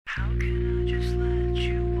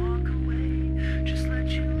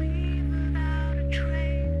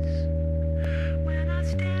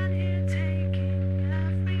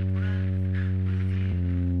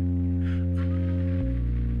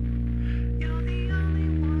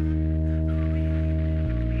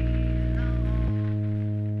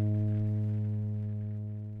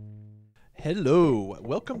Hello,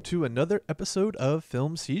 welcome to another episode of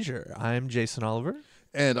Film Seizure. I'm Jason Oliver.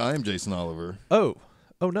 And I'm Jason Oliver. Oh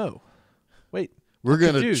no. Wait. We're I'm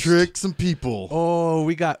gonna confused. trick some people. Oh,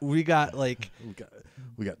 we got like we got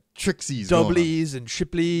tricksies doublies and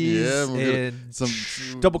triplies Yeah, and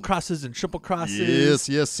double crosses and triple crosses.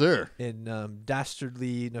 Yes, sir. And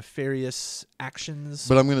dastardly, nefarious actions.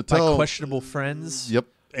 But I'm gonna tell by questionable friends. Yep.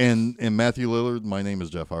 And Matthew Lillard, my name is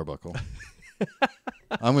Geoff Arbuckle.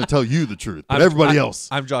 I'm gonna tell you the truth, but everybody else.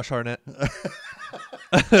 I'm Josh Hartnett.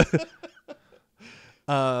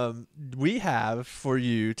 We have for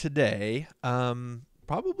you today,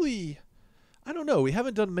 probably, I don't know. We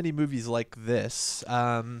haven't done many movies like this.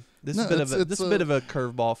 This is a bit of a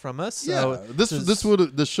curveball from us. So yeah, this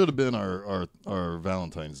should have been our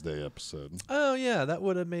Valentine's Day episode. Oh yeah, that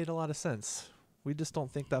would have made a lot of sense. We just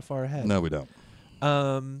don't think that far ahead. No, we don't.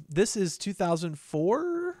 This is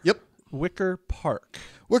 2004. Yep. Wicker Park.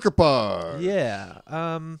 Wicker Park. Yeah.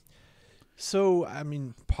 So, I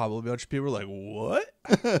mean, probably a bunch of people are like, what?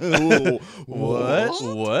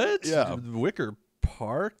 What? Yeah. Wicker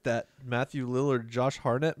Park, that Matthew Lillard, Josh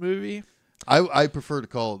Hartnett movie? I prefer to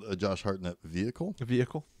call it a Josh Hartnett vehicle. A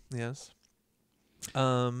vehicle, yes.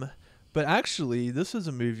 But actually, this is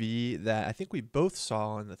a movie that I think we both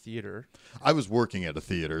saw in the theater. I was working at a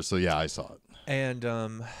theater, so yeah, I saw it.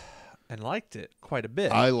 And liked it quite a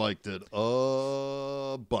bit. I liked it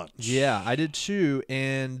a bunch. Yeah, I did too.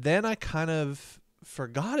 And then I kind of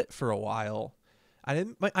forgot it for a while. I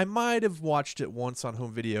might have watched it once on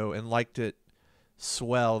home video and liked it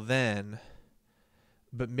swell then,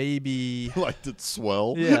 but maybe liked it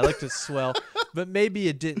swell. Yeah, I liked it swell, but maybe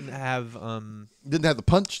it didn't have didn't have the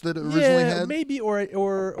punch that it originally had. Maybe or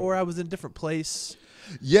I was in a different place.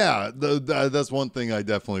 Yeah, that's one thing I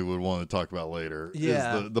definitely would want to talk about later.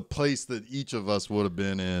 Yeah, is the place that each of us would have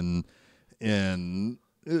been in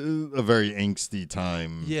a very angsty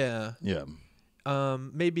time. Yeah, yeah.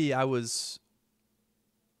 Maybe I was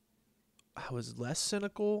less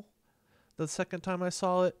cynical the second time I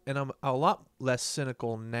saw it, and I'm a lot less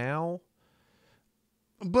cynical now.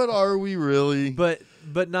 But are we really? But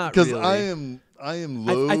not really. Because I am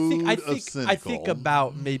loathed of cynical. I think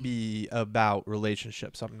about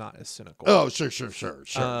relationships. I'm not as cynical. Oh, sure.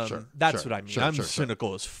 That's what I mean. I'm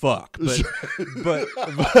cynical as fuck, but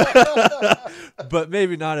but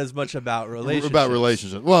maybe not as much about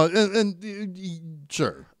relationships. Well, and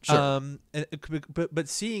sure. But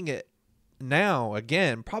seeing it now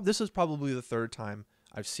again, this is probably the third time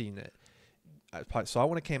I've seen it. I probably saw it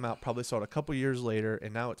when it came out, probably saw it a couple years later,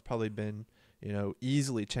 and now it's probably been,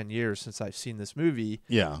 easily 10 years since I've seen this movie.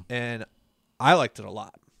 Yeah. And I liked it a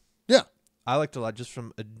lot. Yeah. I liked it a lot just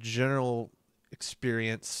from a general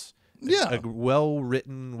experience. Yeah. A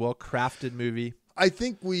well-written, well-crafted movie. I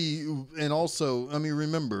think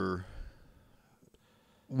remember,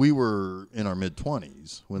 we were in our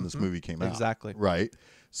mid-20s when this movie came out. Exactly. Right?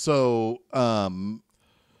 So,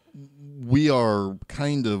 we are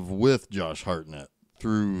kind of with Josh Hartnett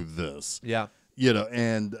through this. Yeah.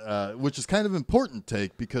 And which is kind of important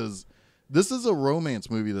take because this is a romance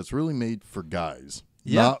movie that's really made for guys.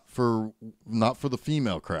 Yeah. Not for the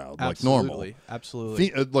female crowd like normal.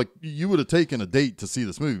 Absolutely. Like you would have taken a date to see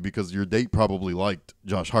this movie because your date probably liked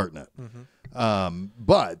Josh Hartnett. Mm-hmm.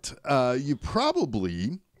 But you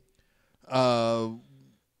probably the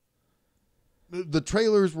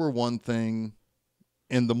trailers were one thing.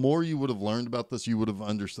 And the more you would have learned about this, you would have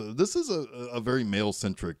understood. This is a very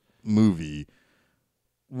male-centric movie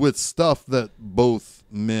with stuff that both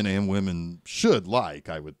men and women should like,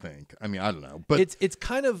 I would think. I mean, I don't know, but it's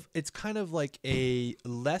kind of like a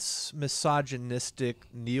less misogynistic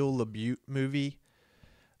Neil LaBute movie,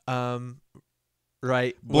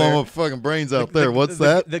 right? Blowing my fucking brains out there. What's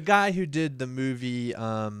that? The guy who did the movie,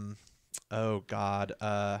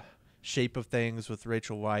 Shape of Things with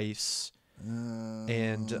Rachel Weisz.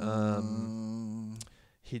 And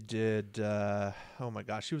he did oh my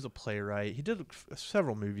gosh, he was a playwright. He did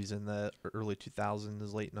several movies in the early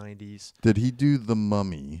 2000s, late 90s. Did he do The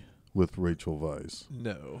Mummy with Rachel Weisz?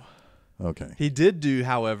 No. Okay. He did do,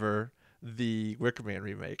 however, the Wicker Man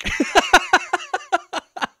remake.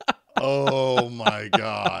 Oh my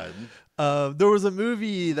god. There was a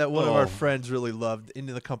movie that one of our friends really loved, In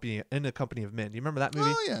the Company of Men. Do you remember that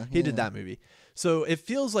movie? Oh yeah. He did that movie. So it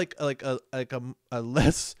feels like a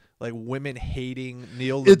less like women hating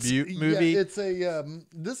Neil LaBute movie. Yeah, it's a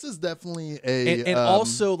this is definitely a and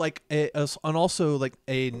also like a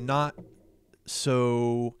not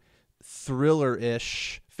so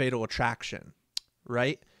thriller-ish Fatal Attraction,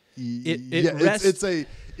 right? It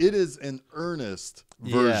is an earnest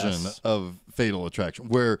version of Fatal Attraction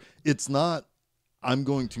where it's not I'm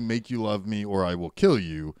going to make you love me or I will kill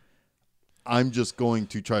you. I'm just going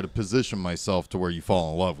to try to position myself to where you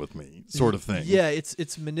fall in love with me, sort of thing. Yeah,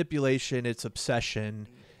 it's manipulation, it's obsession.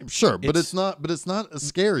 Sure, but it's not a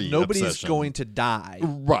scary Nobody's obsession. going to die.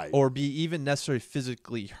 Right. Or be even necessarily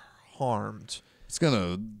physically harmed. It's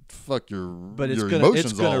gonna fuck your But your it's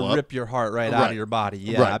emotions all gonna up. rip your heart right out of your body.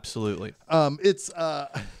 Yeah, Right. absolutely. It's no,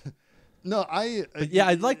 But yeah,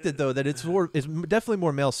 I liked it though that it's definitely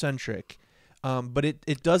more male centric. But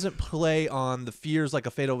it doesn't play on the fears like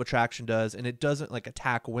a Fatal Attraction does, and it doesn't like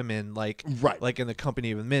attack women like in The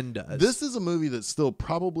Company of Men does. This is a movie that still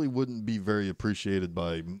probably wouldn't be very appreciated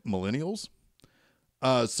by millennials.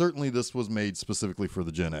 Certainly, this was made specifically for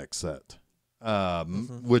the Gen X set,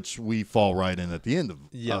 which we fall right in at the end of.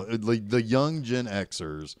 Yeah, the young Gen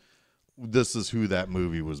Xers. This is who that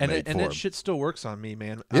movie was made for. And that shit still works on me,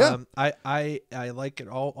 man. Yeah. I like it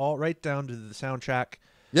all right down to the soundtrack.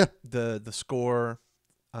 Yeah, the score.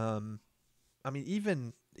 I mean,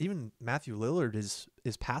 even Matthew Lillard is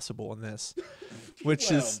passable in this, which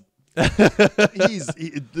is the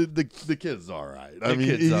kid's all right. I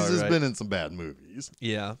mean, he's just been in some bad movies.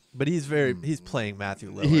 Yeah, but he's playing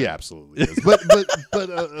Matthew Lillard. He absolutely is.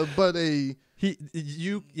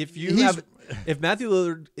 If Matthew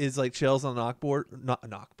Lillard is like chills on a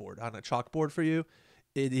chalkboard for you.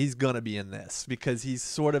 He's gonna be in this because he's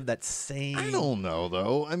sort of that same. I don't know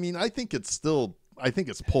though. I mean, I think it's pulled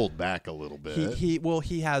back a little bit.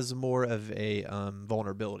 He has more of a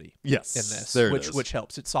vulnerability. Yes, in this, there which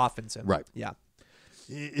helps. It softens him. Right. Yeah.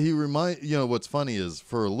 He what's funny is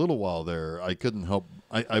for a little while there, I couldn't help.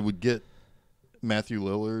 I would get Matthew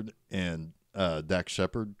Lillard and Dax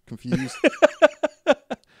Shepard confused.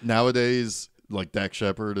 Nowadays, like Dax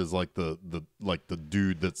Shepard is like the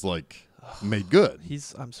dude that's like. Made good.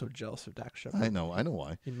 I'm so jealous of Dax Shepard. I know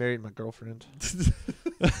why. He married my girlfriend.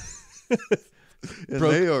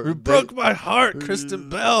 broke my heart, Kristen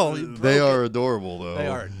Bell. They are adorable, though. They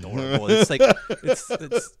are adorable. It's like it's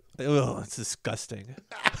disgusting.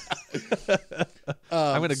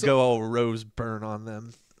 I'm gonna go all Rose Byrne on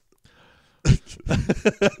them.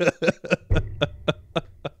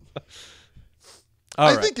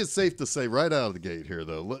 I think it's safe to say right out of the gate here,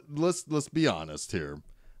 though. Let's be honest here.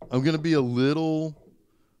 I'm gonna be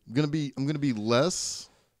less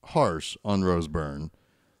harsh on Rose Byrne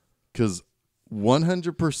because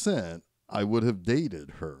 100% I would have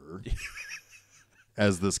dated her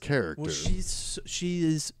as this character. Well, she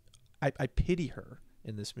is. I pity her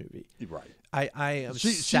in this movie. Right. I am.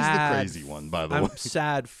 She's the crazy one, by the way. I'm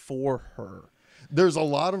sad for her. There's a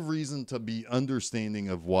lot of reason to be understanding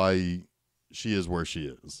of why she is where she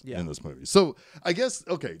is in this movie. So I guess,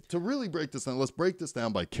 okay, to really break this down, let's break this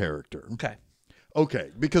down by character.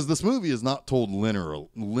 Okay, because this movie is not told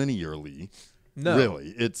linearly. No.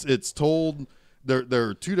 Really. It's told, there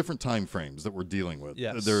are two different time frames that we're dealing with.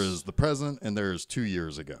 Yes. There is the present and there is 2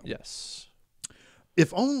 years ago. Yes.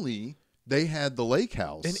 If only they had the lake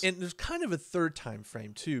house. And there's kind of a third time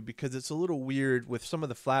frame, too, because it's a little weird with some of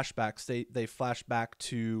the flashbacks. They flash back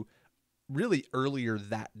to really earlier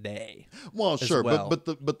that day. Well, sure, but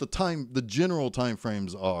the general time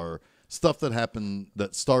frames are stuff that happened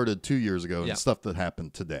that started 2 years ago and stuff that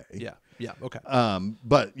happened today. Yeah, okay.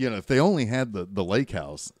 But if they only had the lake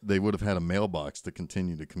house, they would have had a mailbox to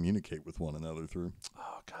continue to communicate with one another through.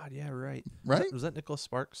 Oh God, yeah, right. Right? Was that Nicholas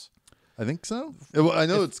Sparks? I think so. I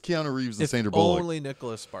know it's Keanu Reeves and Sandra Bullock. If only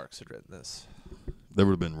Nicholas Sparks had written this, there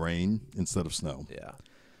would have been rain instead of snow. Yeah.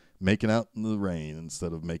 Making out in the rain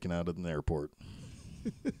instead of making out at an airport.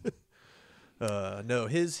 No,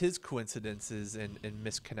 his coincidences and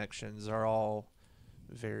misconnections are all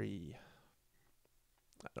very,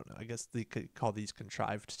 I don't know. I guess they could call these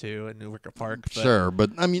contrived too in Wicker Park. But, sure,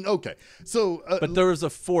 but I mean, okay. So, but there was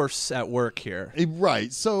a force at work here,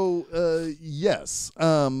 right? So, yes,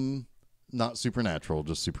 not supernatural,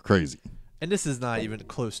 just super crazy. And this is not even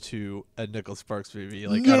close to a Nicholas Sparks movie,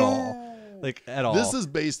 at all. Like at all. This is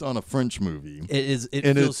based on a French movie. It is.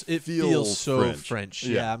 It feels so French.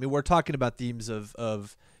 Yeah. I mean, we're talking about themes of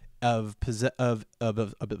obsession,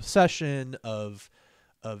 of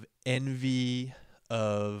envy,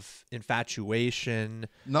 of infatuation.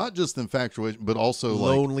 Not just infatuation, but also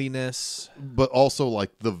loneliness. But also like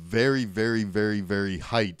the very, very, very, very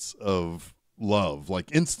heights of love,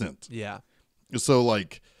 like instant. Yeah. So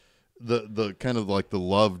like the kind of like the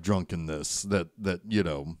love drunkenness that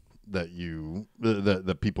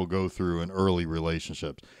people go through in early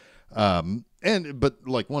relationships. But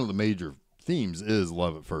like one of the major themes is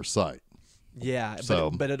love at first sight. Yeah.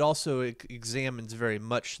 But it also examines very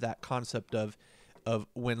much that concept of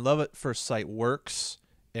when love at first sight works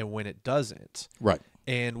and when it doesn't. Right.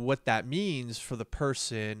 and what that means for the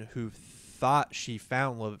person who thought she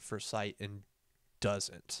found love at first sight and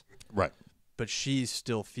doesn't. Right. But she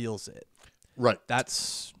still feels it. Right.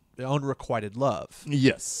 That's unrequited love.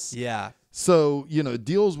 Yes. Yeah. So, it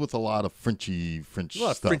deals with a lot of French A lot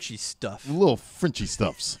stuff. of Frenchy stuff. Little Frenchy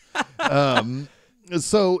stuffs.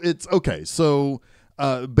 So it's okay. So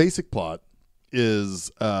basic plot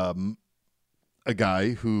is a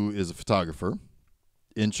guy who is a photographer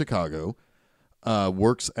in Chicago,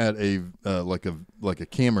 works at a like a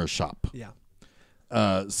camera shop. Yeah.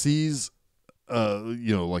 Sees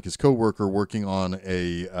like his coworker working on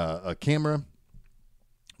a camera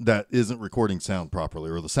that isn't recording sound properly,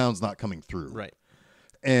 or the sound's not coming through. Right.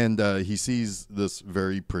 And he sees this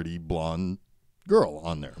very pretty blonde girl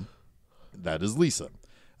on there. That is Lisa.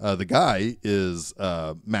 The guy is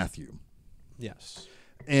Matthew. Yes.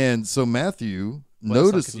 And so Matthew Well,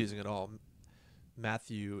 notices. that's not confusing at all.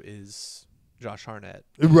 Matthew is Josh Hartnett.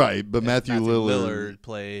 Right, but And Matthew Lillard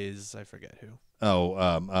plays, I forget who.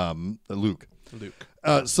 Luke. Luke.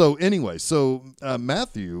 So anyway,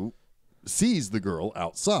 Matthew sees the girl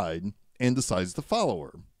outside and decides to follow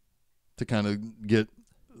her to kind of get,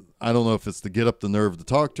 I don't know if it's to get up the nerve to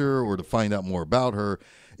talk to her or to find out more about her.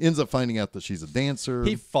 Ends up finding out that she's a dancer.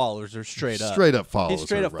 He follows her straight up. Straight up follows her. He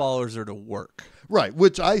straight up right. follows her to work. Right,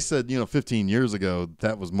 which I said, 15 years ago,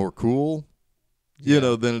 that was more cool, than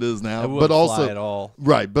it is now. It wouldn't But also, fly at all.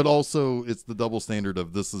 right, but also it's the double standard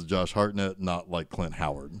of this is Josh Hartnett, not like Clint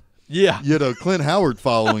Howard. Yeah. Clint Howard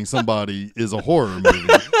following somebody is a horror movie.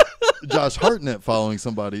 Josh Hartnett following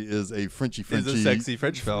somebody is a Frenchy. Is a sexy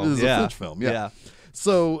French film. Is a French film. Yeah.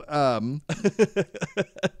 So,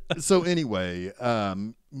 anyway,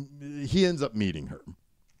 he ends up meeting her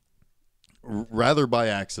rather by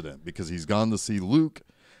accident because he's gone to see Luke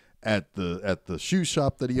at the shoe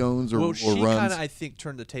shop that he owns or she runs. kind of, I think,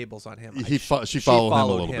 turned the tables on him. She followed him a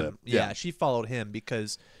little bit. Yeah, she followed him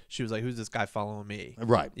because she was like, "Who's this guy following me?"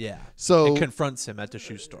 Right. Yeah. So and confronts him at the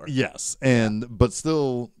shoe store. Yes, but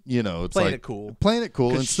still, it's Playing like it cool. Playing it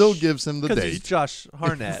cool, and still gives him the Because date. he's Josh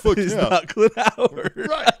Hartnett. Fuck He's yeah. not Clint Howard.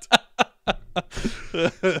 Right.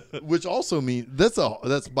 Which also means that's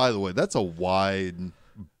by the way, that's a wide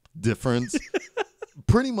difference.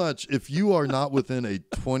 Pretty much, if you are not within a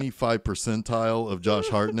 25 percentile of Josh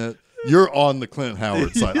Hartnett, you're on the Clint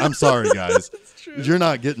Howard side. I'm sorry, guys. You're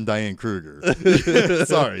not getting Diane Kruger.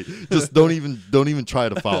 Sorry. Just don't even try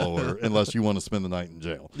to follow her unless you want to spend the night in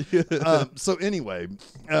jail. So anyway,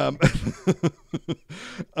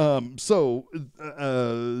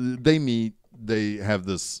 they meet. They have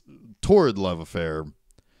this torrid love affair,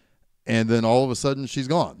 and then all of a sudden she's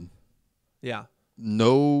gone. Yeah.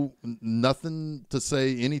 Nothing to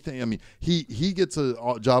say, anything. I mean, he gets a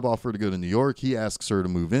job offer to go to New York. He asks her to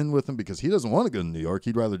move in with him because he doesn't want to go to New York.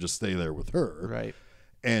 He'd rather just stay there with her. Right.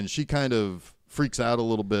 And she kind of freaks out a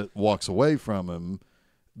little bit, walks away from him.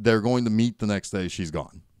 They're going to meet the next day. She's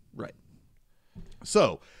gone. Right.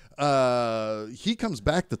 So he comes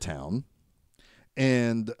back to town,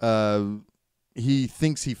 and he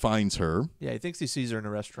thinks he finds her. Yeah, he thinks he sees her in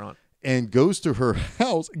a restaurant. And goes to her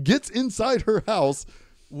house, gets inside her house.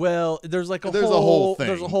 Well, there's like There's a whole thing.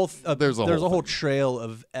 There's a whole thing. trail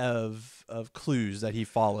of clues that he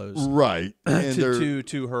follows. Right. And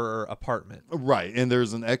to her apartment. Right. And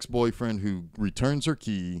there's an ex-boyfriend who returns her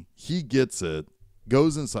key. He gets it,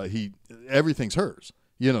 goes inside. Everything's hers.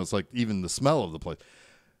 It's like even the smell of the place.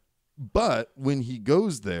 But when he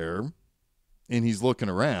goes there and he's looking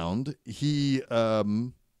around, he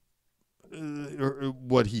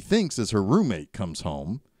what he thinks is her roommate comes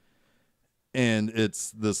home, and it's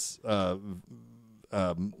this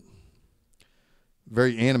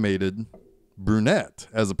very animated brunette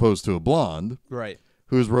as opposed to a blonde, right?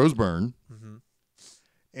 Who is Rose Byrne. Mm-hmm.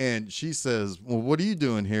 And she says, "Well, what are you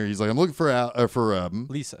doing here?" He's like, "I'm looking for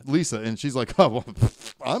Lisa." Lisa, and she's like, "Oh, well,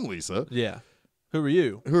 I'm Lisa." Yeah. Who are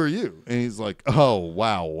you? Who are you? And he's like, "Oh,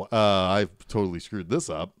 wow, I've totally screwed this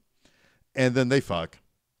up." And then they fuck.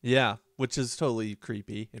 Yeah. Which is totally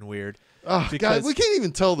creepy and weird. Oh, guys, we can't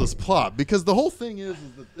even tell this plot because the whole thing is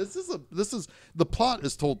that this is the plot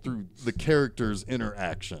is told through the characters'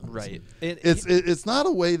 interactions. Right. It's not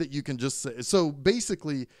a way that you can just say. So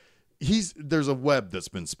basically, there's a web that's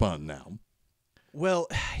been spun now. Well,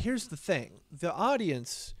 here's the thing: the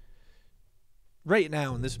audience right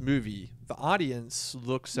now in this movie, the audience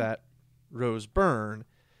looks at Rose Byrne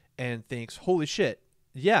and thinks, "Holy shit."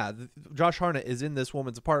 Yeah, Josh Hartnett is in this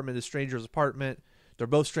woman's apartment, a stranger's apartment. They're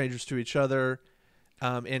both strangers to each other.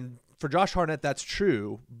 And for Josh Hartnett, that's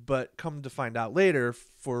true. But come to find out later,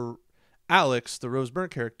 for Alex, the Rose Byrne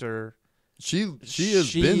character, she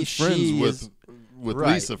has been friends with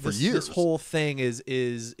right. Lisa for years. This whole thing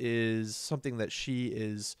is something that she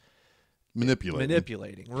is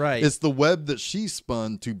manipulating. Right. It's the web that she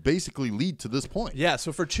spun to basically lead to this point. Yeah.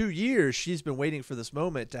 So for 2 years, she's been waiting for this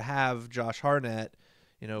moment to have Josh Hartnett,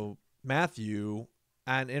 Matthew,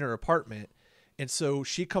 and in her apartment. And so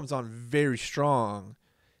she comes on very strong,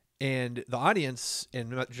 and the audience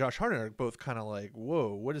and Josh Hartnett are both kind of like,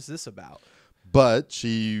 whoa, what is this about? But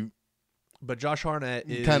Josh Hartnett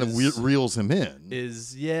kind of reels him in.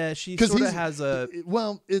 She sort of has a.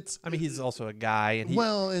 Well, it's. I mean, he's also a guy,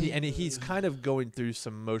 and he's kind of going through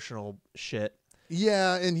some emotional shit.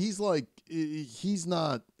 Yeah, and he's like, he's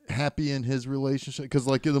not happy in his relationship because,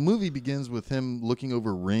 like, the movie begins with him looking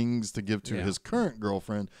over rings to give to his current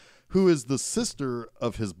girlfriend, who is the sister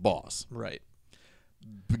of his boss. Right.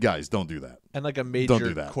 Guys, don't do that. And like a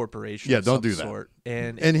major corporation. Yeah, don't do that. Sort.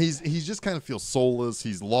 And he's just kind of feels soulless.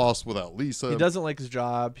 He's lost without Lisa. He doesn't like his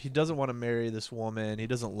job. He doesn't want to marry this woman. He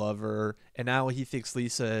doesn't love her. And now he thinks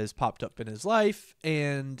Lisa has popped up in his life,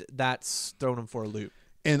 and that's thrown him for a loop.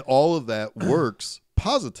 And all of that works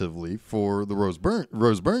positively for the Rose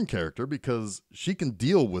Byrne character because she can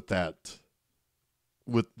deal with that,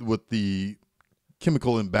 with the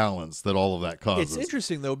chemical imbalance that all of that causes. It's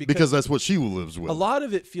interesting though because that's what she lives with. A lot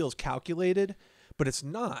of it feels calculated, but it's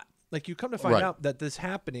not. Like you come to find out that this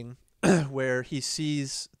happening where he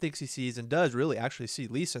thinks he sees and does really actually see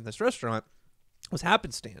Lisa in this restaurant was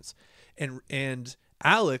happenstance. And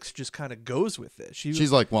Alex just kind of goes with it.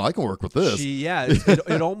 She's like, well, I can work with this.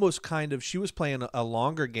 It almost kind of, she was playing a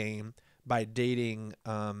longer game by dating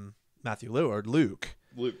Matthew Lillard, Luke,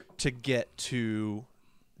 to get to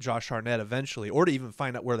Josh Hartnett eventually, or to even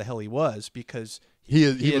find out where the hell he was because he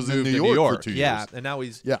was in New York for 2 years. Yeah, and now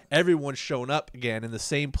everyone's shown up again in the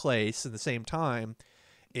same place in the same time,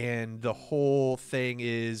 and the whole thing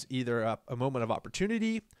is either a moment of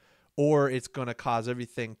opportunity or it's going to cause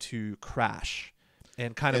everything to crash.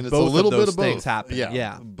 And kind of both of those things happen.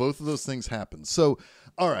 Yeah, both of those things happen. So,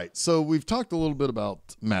 all right. So we've talked a little bit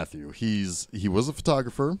about Matthew. He was a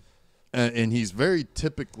photographer. And he's very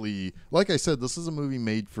typically, like I said, this is a movie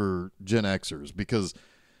made for Gen Xers because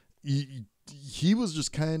he was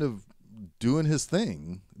just kind of doing his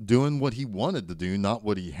thing, doing what he wanted to do, not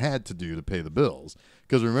what he had to do to pay the bills.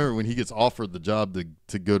 Because remember, when he gets offered the job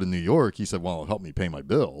to go to New York, he said, well, help me pay my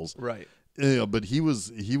bills. Right. But he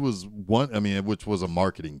was one, I mean, which was a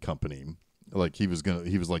marketing company. Like he was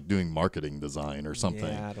like doing marketing design or something.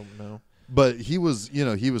 Yeah, I don't know. But he was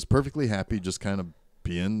perfectly happy just kind of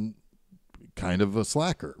being kind of a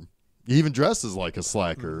slacker. He even dresses like a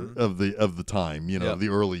slacker of the time, the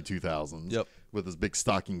early 2000s with his big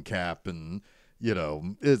stocking cap and it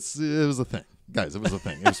was a thing. Guys, it was a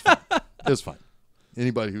thing. It was fine. It was fine.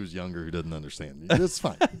 Anybody who's younger who doesn't understand, it's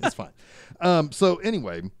fine. It's fine. So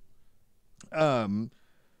anyway,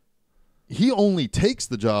 he only takes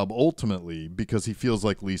the job ultimately because he feels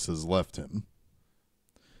like Lisa's left him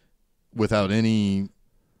without any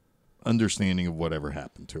understanding of whatever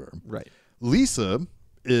happened to her. Right. Lisa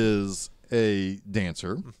is a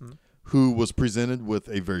dancer who was presented with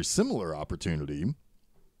a very similar opportunity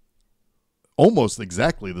almost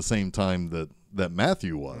exactly the same time that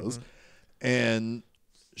Matthew was, and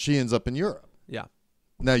she ends up in Europe. Yeah.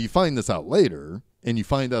 Now, you find this out later, and you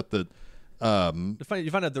find out that... you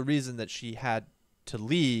find out the reason that she had to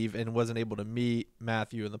leave and wasn't able to meet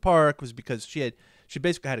Matthew in the park was because she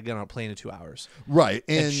basically had to get on a plane in 2 hours. Right.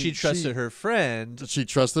 And she trusted her friend. She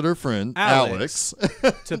trusted her friend, Alex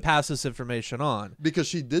to pass this information on. Because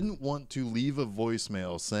she didn't want to leave a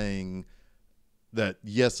voicemail saying that,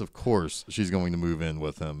 yes, of course, she's going to move in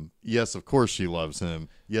with him. Yes, of course, she loves him.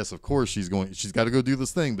 Yes, of course, she's got to go do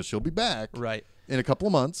this thing, but she'll be back. Right. In a couple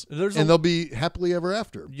of months, and they'll be happily ever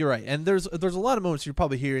after. You're right. And there's a lot of moments you're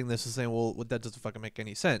probably hearing this and saying, well, that doesn't fucking make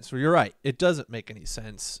any sense. Well, you're right. It doesn't make any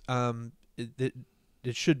sense. It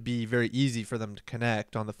should be very easy for them to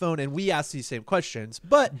connect on the phone, and we ask these same questions.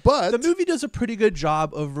 But the movie does a pretty good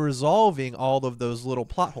job of resolving all of those little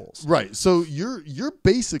plot holes. Right. So you're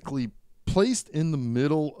basically placed in the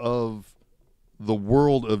middle of the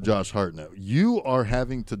world of Josh Hartnett. You are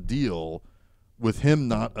having to deal with him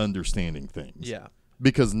not understanding things. Yeah.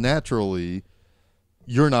 Because naturally,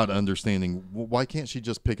 you're not understanding, why can't she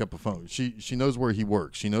just pick up a phone? She knows where he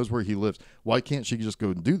works. She knows where he lives. Why can't she just go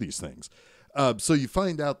and do these things? So you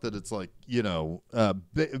find out that it's like,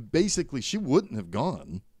 basically she wouldn't have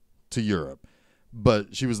gone to Europe,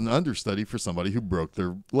 but she was an understudy for somebody who broke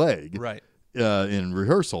their leg. Right. In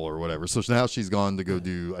rehearsal or whatever. So now she's gone to go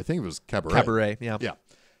do, I think it was Cabaret. Cabaret, yeah. Yeah.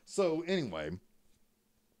 So anyway...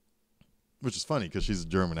 Which is funny because she's a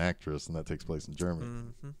German actress and that takes place in Germany.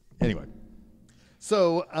 Anyway,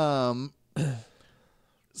 So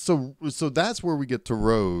so that's where we get to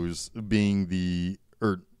Rose being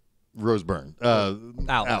Rose Byrne,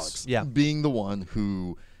 Alex, yeah, being the one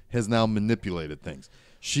who has now manipulated things.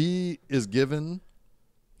 She is given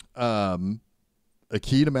a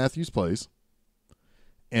key to Matthew's place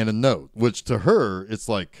and a note, which to her it's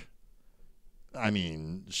like, I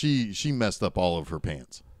mean, she messed up all of her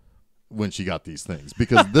pants when she got these things,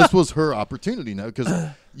 because this was her opportunity now,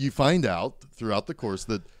 because you find out throughout the course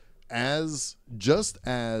that just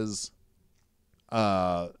as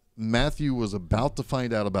Matthew was about to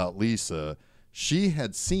find out about Lisa, she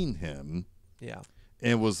had seen him,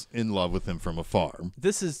 and was in love with him from afar.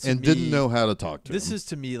 Didn't know how to talk to him. This is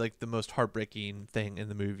to me like the most heartbreaking thing in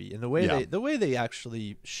the movie, and the way they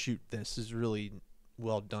actually shoot this is really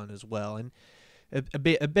well done as well. And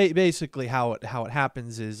basically how it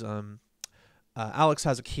happens is Alex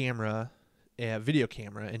has a video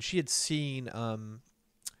camera, and she had seen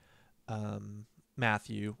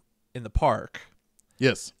Matthew in the park.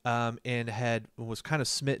 Yes. And was kind of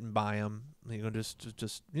smitten by him,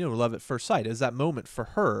 just love at first sight. Is that moment for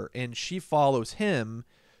her, and she follows him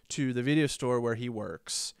to the video store where he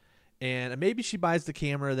works, and maybe she buys the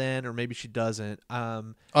camera then, or maybe she doesn't.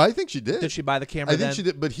 I think she did. Did she buy the camera? I think she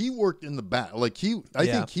did, but he worked in the back. Like I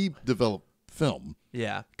think he developed film.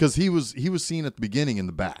 Yeah, because he was seen at the beginning in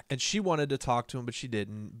the back, and she wanted to talk to him, but she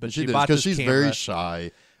didn't. But she bought because she's camera. very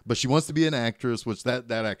shy. But she wants to be an actress, which that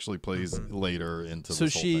actually plays later into. So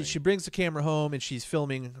this whole thing. she brings the camera home, and she's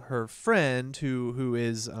filming her friend who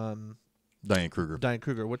is Diane Kruger. Diane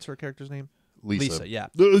Kruger. What's her character's name? Lisa. Yeah.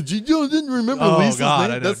 You didn't remember Lisa's God,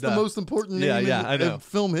 name? That's the most important name in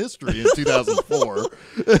film history in 2004.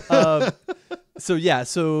 So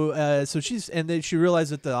then she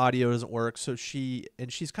realized that the audio doesn't work. So she's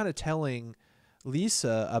kind of telling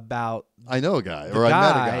Lisa about I know a guy, or I met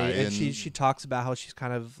a guy, and she talks about how she's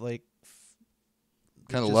kind of like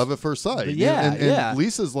love at first sight. And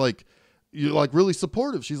Lisa's like, you're like really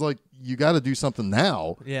supportive. She's like, you got to do something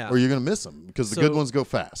now, or you're gonna miss them, because the good ones go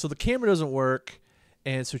fast. So the camera doesn't work,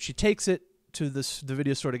 and so she takes it to the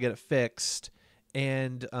video store to get it fixed,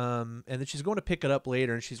 and then she's going to pick it up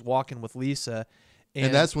later, and she's walking with Lisa.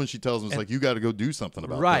 And that's when she tells him, it's like, you got to go do something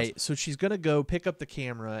about this. Right. So she's going to go pick up the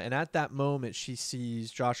camera. And at that moment, she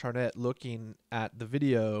sees Josh Hartnett looking at the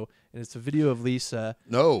video. And it's a video of Lisa.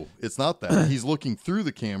 No, it's not that. He's looking through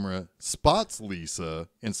the camera, spots Lisa,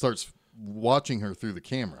 and starts watching her through the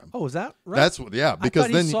camera. Oh, is that right? That's what, because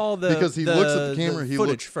then he looks at the camera. He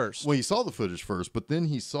footage first. Well, he saw the footage first, but then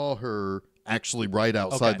he saw her actually right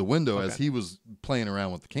outside the window as he was playing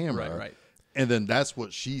around with the camera. Right. And then that's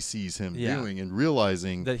what she sees him doing, and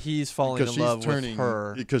realizing that he's falling in love with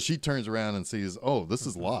her. Because she turns around and sees, oh, this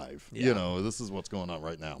is live. This is what's going on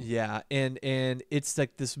right now. Yeah, and it's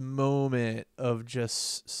like this moment of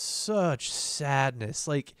just such sadness,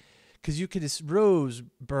 like, because you could just Rose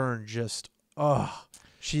Byrne just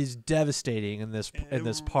she's devastating in this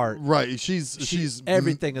part. Right, she's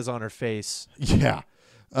everything is on her face. Yeah,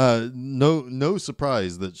 no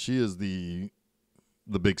surprise that she is the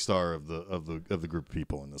big star of the group of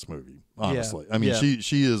people in this movie. Honestly, I mean,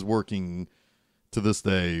 she is working to this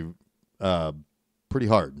day pretty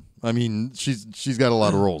hard. I mean, she's got a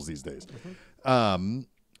lot of roles these days.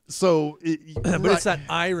 So, but it's that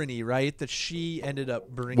irony, right? That she ended up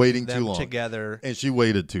bringing them together, and she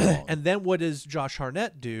waited too long. And then what does Josh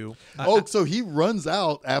Hartnett do? So he runs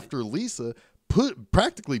out after Lisa,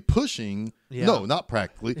 practically pushing. Yeah. No, not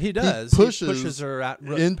practically. He does. He pushes her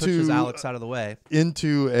into pushes Alex out of the way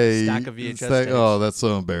into a stack of VHS tapes. Oh, that's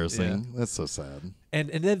so embarrassing. Yeah. That's so sad. And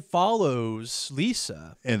then follows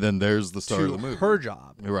Lisa. And then there's the start of the movie. Her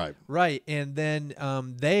job. Right. And then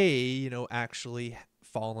they, actually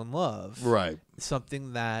fall in love. Right.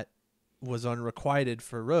 Something that was unrequited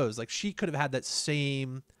for Rose. Like, she could have had that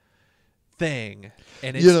same thing,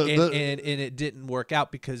 and it didn't work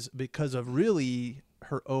out because of really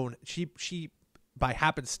her own. She by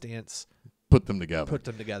happenstance put them together.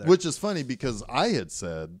 Which is funny, because I had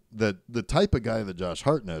said that the type of guy that Josh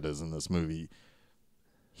Hartnett is in this movie,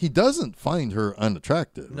 he doesn't find her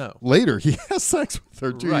unattractive. No. Later, he has sex with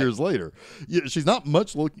her 2 years later. She's not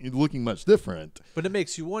much looking much different. But it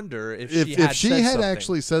makes you wonder if she had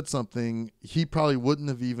actually said something, he probably wouldn't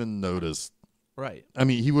have even noticed. Right. I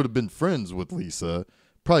mean, he would have been friends with Lisa.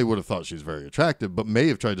 Probably would have thought she was very attractive, but may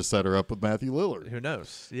have tried to set her up with Matthew Lillard. Who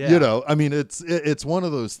knows? Yeah. I mean, it's one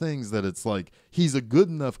of those things that it's like, he's a good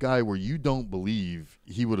enough guy where you don't believe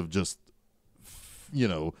he would have just,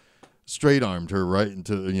 straight armed her right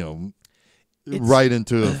into, right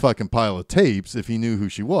into a fucking pile of tapes if he knew who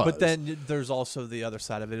she was. But then there's also the other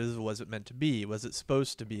side of it: was it meant to be? Was it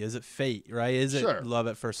supposed to be? Is it fate? Right? Is Sure. it love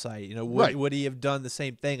at first sight? You know, Right. would he have done the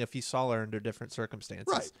same thing if he saw her under different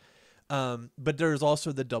circumstances? Right. But there's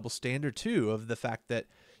also the double standard too of the fact that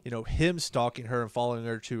him stalking her and following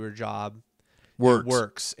her to her job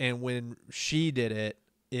works, and when she did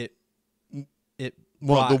it,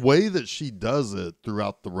 well, the way that she does it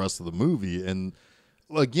throughout the rest of the movie, and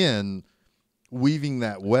again, weaving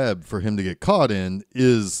that web for him to get caught in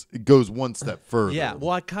it goes one step further. Yeah, well,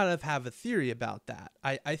 I kind of have a theory about that.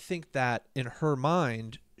 I think that in her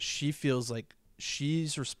mind, she feels like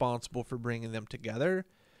she's responsible for bringing them together,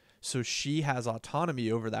 so she has autonomy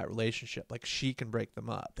over that relationship. Like, she can break them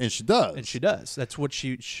up. And she does. That's what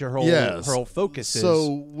her whole focus is. So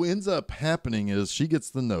what ends up happening is she gets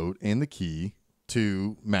the note and the key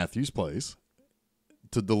to Matthew's place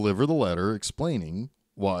to deliver the letter explaining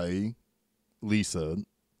why Lisa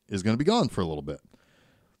is going to be gone for a little bit,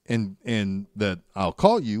 and that I'll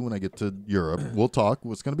call you when I get to Europe. We'll talk.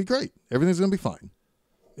 It's going to be great. Everything's going to be fine.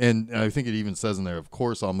 And I think it even says in there, of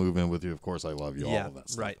course I'll move in with you. Of course I love you. All of that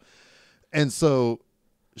stuff. Right. And so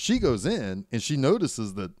she goes in and she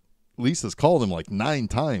notices that Lisa's called him like 9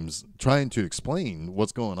 times trying to explain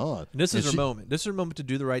what's going on. And this is her moment. This is her moment to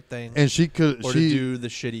do the right thing. And to do the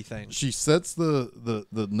shitty thing. She sets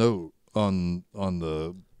the note on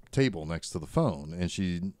the table next to the phone,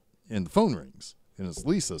 and the phone rings, and it's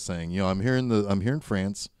Lisa saying, I'm here in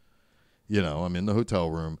France, I'm in the hotel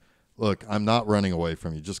room. Look, I'm not running away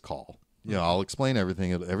from you. Just call. I'll explain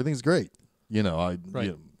everything. Everything's great.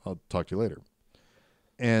 I'll talk to you later.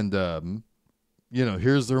 And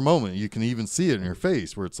here's their moment. You can even see it in her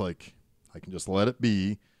face where it's like, I can just let it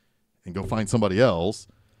be and go find somebody else,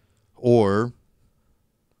 or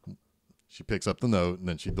she picks up the note and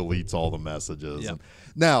then she deletes all the messages. Yep.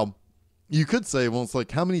 Now, you could say, well, it's like,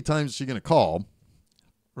 how many times is she going to call?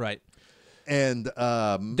 Right. And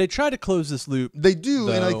they try to close this loop. They do,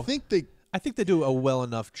 though, and I think they do a well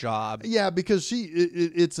enough job. Yeah, because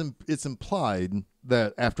it's implied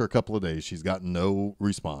that after a couple of days she's gotten no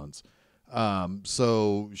response.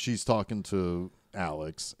 So she's talking to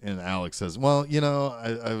Alex, and Alex says, well,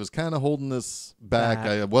 I was kind of holding this back.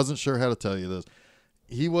 I wasn't sure how to tell you this.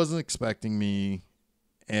 He wasn't expecting me,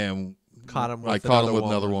 and I caught him with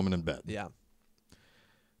another woman in bed. Yeah.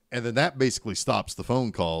 And then that basically stops the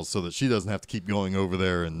phone calls so that she doesn't have to keep going over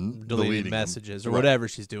there and deleting messages them. or whatever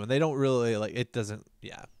she's doing. They don't really it doesn't.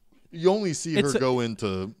 Yeah. You only see her go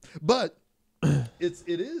into, but it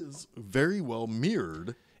is very well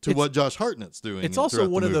mirrored to what Josh Hartnett's doing. It's also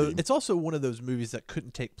one of those. It's also one of those movies that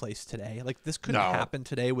couldn't take place today. Like, this couldn't happen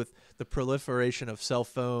today with the proliferation of cell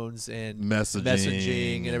phones and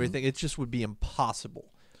messaging and everything. It just would be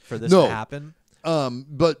impossible for this to happen.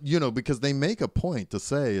 But because they make a point to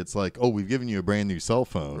say, it's like, oh, we've given you a brand new cell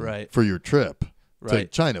phone for your trip to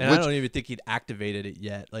China. And I don't even think he'd activated it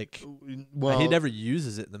yet. Like, he never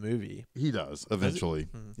uses it in the movie. He does eventually.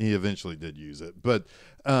 He eventually did use it, but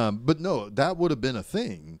no, that would have been a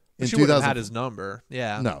thing. She would have had his number.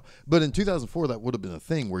 Yeah. No, but in 2004, that would have been a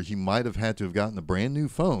thing where he might have had to have gotten a brand new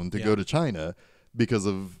phone to go to China because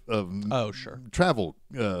of travel,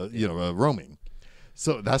 roaming.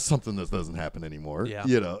 So that's something that doesn't happen anymore. Yeah.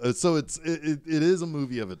 So it is a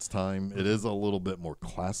movie of its time. It is a little bit more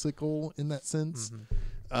classical in that sense.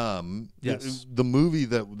 Mm-hmm. Yes. The movie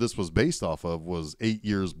that this was based off of was 8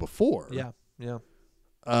 years before. Yeah. Yeah.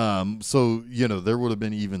 So there would have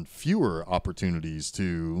been even fewer opportunities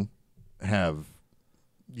to have,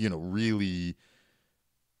 really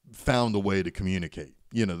found a way to communicate.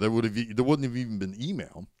 There wouldn't have even been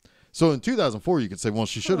email. So in 2004, you could say, well,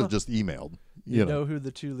 she should have just emailed. You know who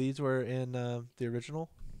the two leads were in the original?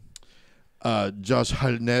 Josh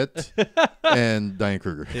Hartnett and Diane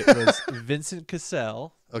Kruger. It was Vincent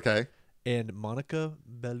Cassel. Okay. And Monica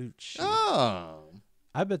Bellucci. Oh.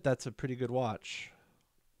 I bet that's a pretty good watch.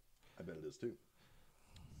 I bet it is too.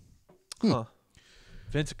 Huh.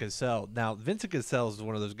 Vincent Cassel. Now, Vincent Cassel is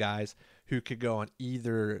one of those guys who could go on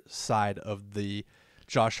either side of the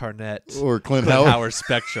Josh Hartnett or Clint Howard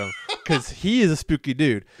spectrum, because he is a spooky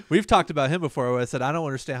dude. We've talked about him before where I said I don't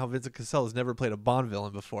understand how Vincent Cassel has never played a Bond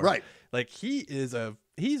villain before. Right. Like, he's a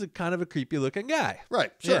kind of a creepy looking guy.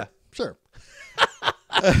 Right. Sure. Yeah. Sure.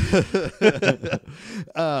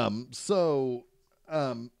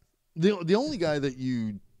 The only guy that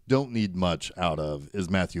you don't need much out of is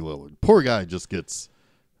Matthew Lillard. Poor guy just gets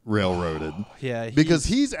railroaded. Yeah, because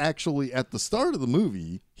he's actually at the start of the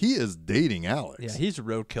movie, he is dating Alex. Yeah, he's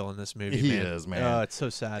roadkill in this movie. He is, man. Oh, it's so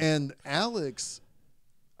sad. And Alex,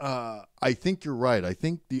 I think you're right. I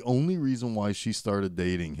think the only reason why she started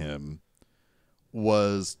dating him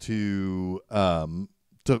was to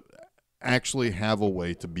actually have a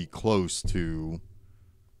way to be close to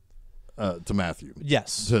Matthew.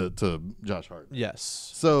 Yes. To Josh Hartnett.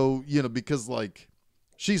 Yes. So, because like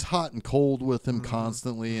she's hot and cold with him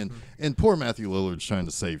constantly, and poor Matthew Lillard's trying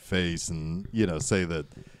to save face and say that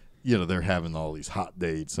they're having all these hot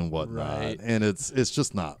dates and whatnot. Right. And it's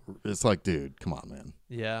just not. It's like, dude, come on, man.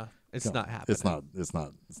 Yeah. It's not happening. It's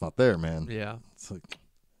not there, man. Yeah. It's like,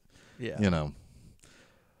 yeah.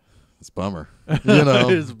 It's a bummer.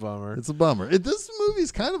 It is a bummer. It's a bummer. This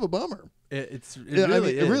movie's kind of a bummer. It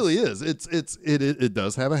It really is. It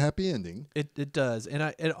does have a happy ending. It does,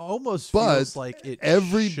 and it almost but feels like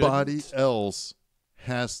everybody shouldn't. else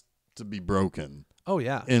has to be broken. Oh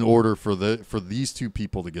yeah. In order for these two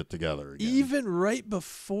people to get together again. Even right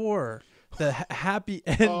before the happy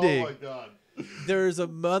ending. Oh my God. There's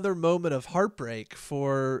another moment of heartbreak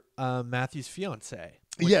for Matthew's fiance.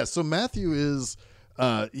 Yeah, so Matthew is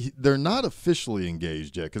they're not officially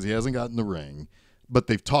engaged yet because he hasn't gotten the ring, but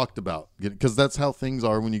they've talked about because that's how things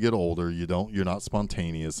are when you get older. You're not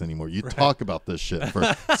spontaneous anymore. You talk about this shit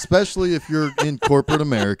especially if you're in corporate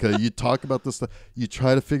America. You talk about this stuff. You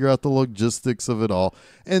try to figure out the logistics of it all,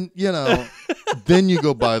 and then you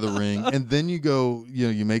go buy the ring, and then you go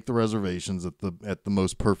you make the reservations at the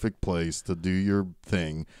most perfect place to do your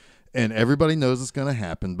thing. And everybody knows it's going to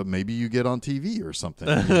happen, but maybe you get on TV or something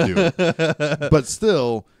and you do it. But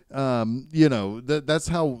still, that's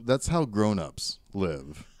how grown-ups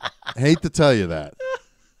live. I hate to tell you that.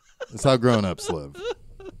 That's how grown-ups live.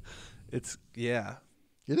 It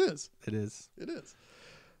is. It is.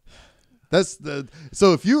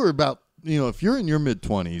 So if you were about, if you're in your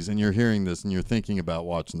mid-20s and you're hearing this and you're thinking about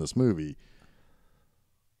watching this movie,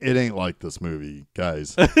 it ain't like this movie,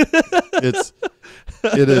 guys.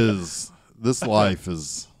 It is. This life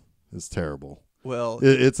is terrible. Well,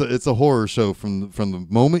 it's a horror show from the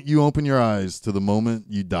moment you open your eyes to the moment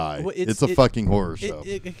you die. Well, it's a fucking horror show.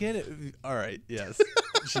 All right. Yes.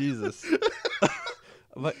 Jesus.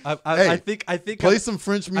 But Hey, I think play some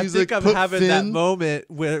French music. I think I'm having that moment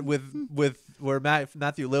where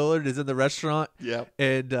Matthew Lillard is in the restaurant. Yeah.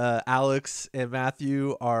 And Alex and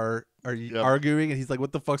Matthew are arguing, and he's like,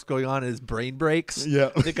 "What the fuck's going on?" And his brain breaks. Yeah.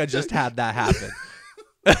 I think I just had that happen.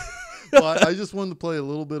 Well, I just wanted to play a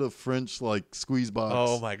little bit of French like squeeze box.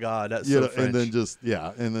 Oh my God, that's so French.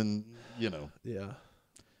 And then Yeah.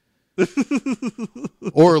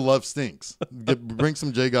 Or Love Stinks. Bring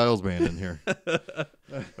some Jay Giles band in here.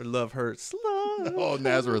 Or Love Hurts. Oh,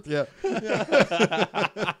 Nazareth. Yeah.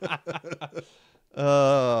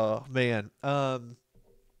 Oh man.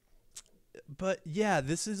 But yeah,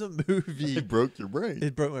 this is a movie. It broke your brain.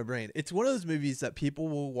 It broke my brain. It's one of those movies that people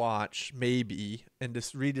will watch maybe and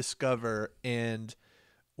just rediscover and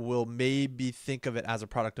will maybe think of it as a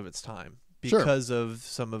product of its time because of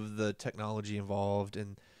some of the technology involved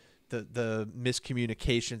and the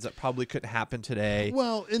miscommunications that probably couldn't happen today.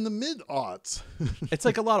 Well, in the mid-aughts. It's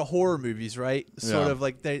like a lot of horror movies, right? Sort of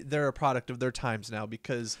like they're a product of their times now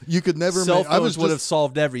because you could never cell phones would have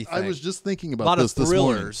solved everything. I was just thinking about a lot this of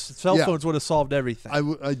thrillers. This morning. Cell phones would have solved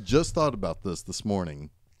everything. I just thought about this morning.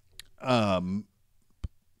 You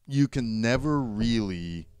can never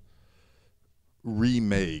really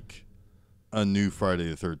remake a new Friday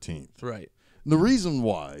the 13th. Right. The reason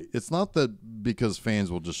why, it's not that because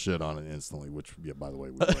fans will just shit on it instantly, which, by the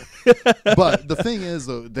way, we will. But the thing is,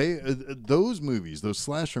 though, those movies, those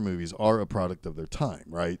slasher movies, are a product of their time,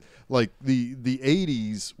 right? Like, the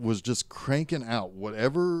 80s was just cranking out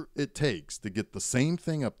whatever it takes to get the same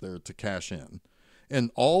thing up there to cash in.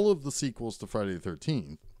 And all of the sequels to Friday the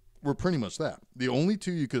 13th were pretty much that. The only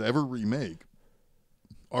two you could ever remake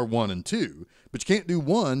are 1 and 2, but you can't do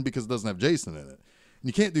 1 because it doesn't have Jason in it. And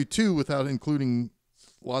you can't do 2 without including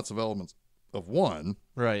lots of elements of 1.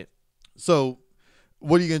 Right. So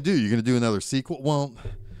what are you going to do? You're going to do another sequel? Well,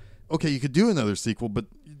 okay, you could do another sequel, but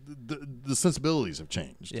the sensibilities have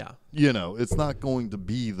changed. Yeah. It's not going to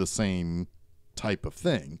be the same type of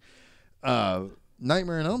thing.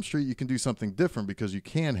 Nightmare on Elm Street, you can do something different because you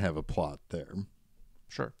can have a plot there.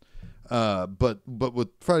 Sure. But with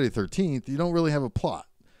Friday the 13th, you don't really have a plot.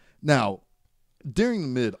 Now, during the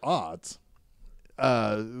mid-aughts,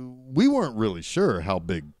 we weren't really sure how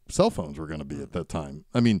big cell phones were going to be at that time.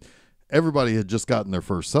 I mean, everybody had just gotten their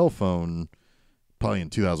first cell phone probably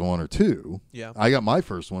in 2001 or 2. Yeah. I got my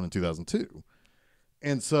first one in 2002.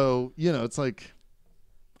 And so, it's like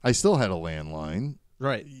I still had a landline.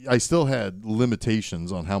 Right. I still had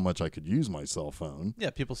limitations on how much I could use my cell phone.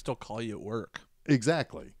 Yeah, people still call you at work.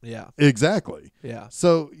 Exactly. Yeah. Exactly. Yeah.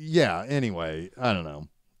 So, anyway, I don't know.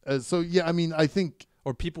 I mean, I think...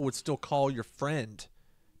 Or people would still call your friend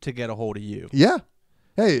to get a hold of you. Yeah.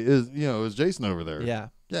 Hey, is Jason over there? Yeah.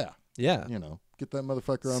 Yeah. Yeah. Get that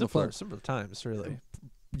motherfucker on the phone. Simpler times, really.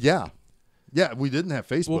 Yeah. Yeah, we didn't have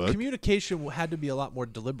Facebook. Well, communication had to be a lot more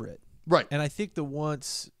deliberate. Right. And I think that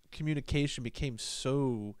once communication became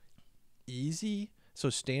so easy, so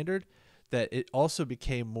standard, that it also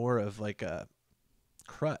became more of like a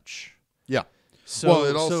crutch. Yeah.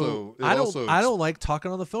 So, I don't like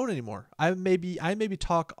talking on the phone anymore. I maybe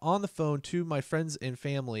talk on the phone to my friends and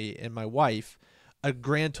family and my wife a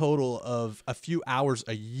grand total of a few hours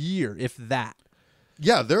a year, if that.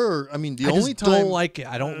 Yeah, the I only just time don't like it.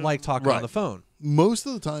 I don't like talking on the phone. Most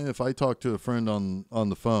of the time, if I talk to a friend on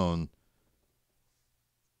the phone,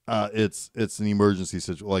 it's an emergency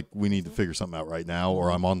situation. Like we need to figure something out right now,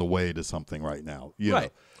 or I'm on the way to something right now.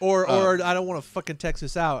 Right. Or I don't want to fucking text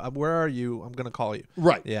this out. Where are you? I'm gonna call you.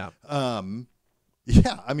 Right. Yeah.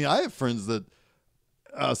 Yeah. I have friends that,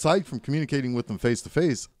 aside from communicating with them face to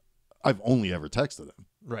face, I've only ever texted them.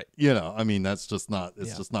 Right. That's just not.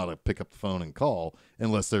 It's just not a pick up the phone and call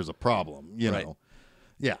unless there's a problem. You know.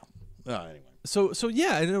 Yeah. Anyway. So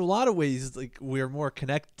yeah, and in a lot of ways, like we're more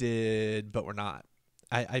connected, but we're not.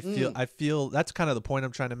 I feel that's kind of the point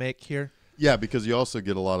I'm trying to make here. Yeah, because you also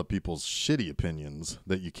get a lot of people's shitty opinions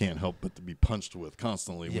that you can't help but to be punched with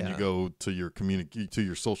constantly when you go to your to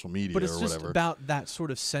your social media but it's or just whatever. About that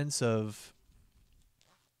sort of sense of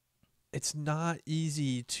it's not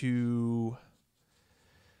easy to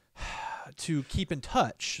keep in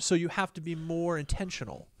touch, so you have to be more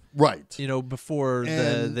intentional. Right. Before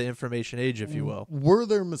the information age, if you will. Were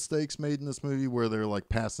there mistakes made in this movie where they're like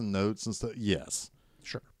passing notes and stuff? Yes.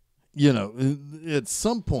 Sure. At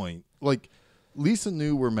some point, like Lisa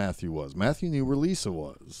knew where Matthew was. Matthew knew where Lisa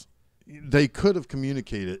was. They could have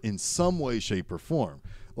communicated in some way, shape, or form.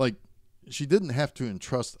 Like she didn't have to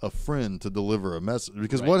entrust a friend to deliver a message,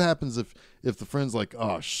 because what happens if the friend's like,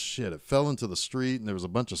 oh shit, it fell into the street and there was a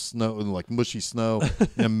bunch of snow, like mushy snow,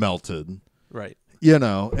 and melted. Right.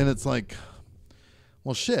 And it's like,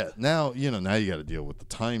 well, shit. Now you got to deal with the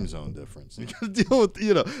time zone difference. You got to deal with,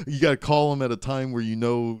 you got to call them at a time where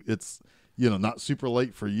it's, not super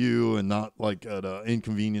late for you and not like at an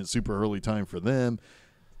inconvenient, super early time for them.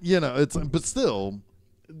 But still,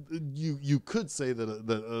 you could say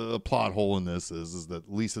that a plot hole in this is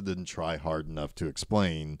that Lisa didn't try hard enough to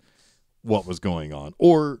explain what was going on,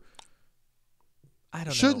 or I don't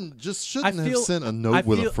know. Shouldn't have sent a note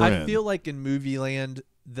with a friend. I feel like in movie land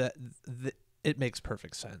that it makes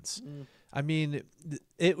perfect sense. I mean,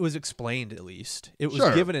 it was explained at least. It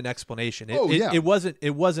was given an explanation. It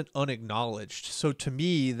wasn't unacknowledged. So to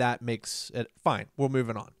me, that makes it fine. We're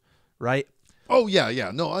moving on, right? Oh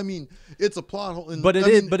yeah. No, it's a plot hole. But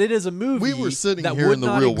it is a movie. We were sitting that here would in the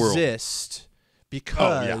not real world. Exist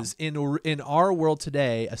because in our world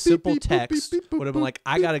today, a simple text would have been like,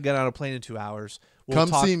 "I got to get on a plane in 2 hours.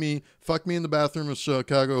 Come see me. Fuck me in the bathroom of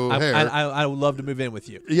Chicago O'Hare. I would love to move in with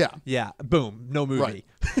you." Yeah. Boom. No movie. Right.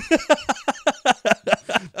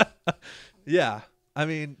 Yeah.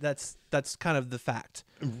 That's kind of the fact.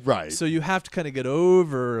 Right. So you have to kind of get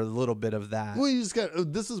over a little bit of that. Well, you just got.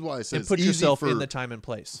 This is why I say and put yourself in the time and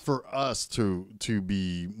place for us to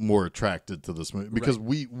be more attracted to this movie, because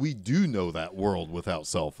we do know that world without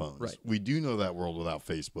cell phones. Right. We do know that world without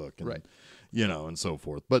Facebook. And, and so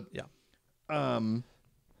forth. But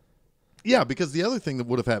because the other thing that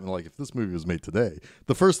would have happened, like if this movie was made today,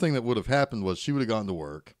 the first thing that would have happened was she would have gone to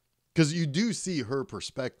work, because you do see her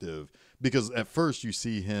perspective. Because at first you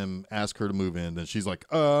see him ask her to move in, then she's like,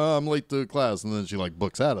 I'm late to class, and then she like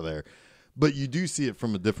books out of there. But you do see it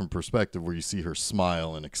from a different perspective, where you see her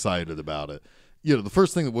smile and excited about it. The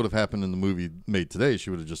first thing that would have happened in the movie made today,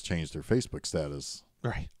 she would have just changed her Facebook status.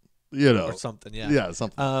 Right. Or something, yeah. Yeah,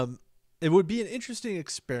 something. It would be an interesting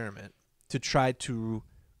experiment to try to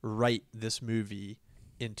write this movie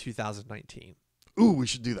in 2019. Ooh, we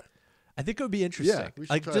should do that. I think it would be interesting. Yeah, we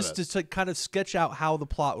should like try just that. to kind of sketch out how the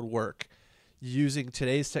plot would work using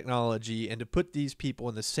today's technology, and to put these people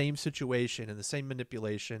in the same situation and the same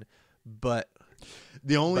manipulation, but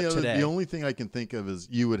the only thing I can think of is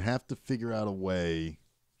you would have to figure out a way.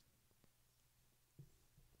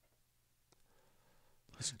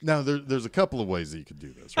 Now there's a couple of ways that you could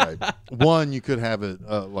do this, right? One, you could have it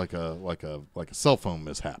like a cell phone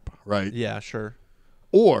mishap, right? Yeah, sure.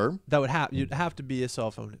 Or that would you'd have to be a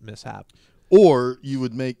cell phone mishap. Or you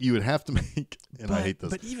would have to make, and I hate this,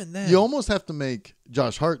 but even then, you almost have to make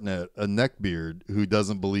Josh Hartnett a neckbeard who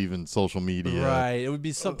doesn't believe in social media. Right. It would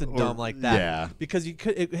be something dumb like that. Yeah. Because you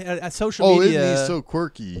could social media. Oh, isn't he so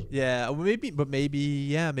quirky? Yeah. Well,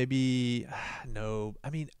 maybe. No.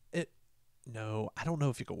 No. I don't know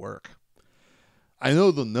if it could work. I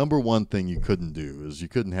know the number one thing you couldn't do is you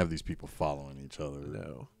couldn't have these people following each other.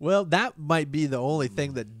 No. Well, that might be the only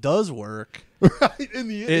thing that does work. Right in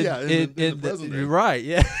the present day. Right.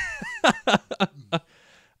 Yeah.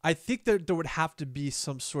 I think there would have to be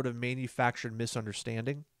some sort of manufactured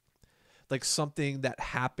misunderstanding, like something that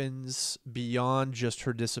happens beyond just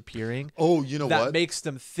her disappearing. Oh, you know what? That makes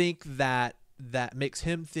them think that makes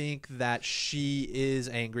him think that she is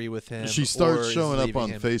angry with him. She starts or showing is up on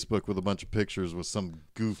leaving him. Facebook with a bunch of pictures with some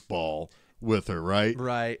goofball with her, right?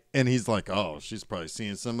 Right. And he's like, "Oh, she's probably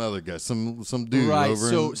seeing some other guy, some dude Right.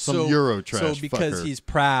 over in some Euro trash." So because fucker. he's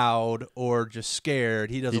proud or just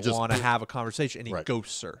scared, he doesn't just- want to have a conversation, and he Right.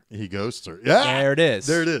 ghosts her. He ghosts her. Yeah, There it is.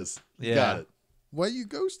 There it is. Yeah. Got it. Why you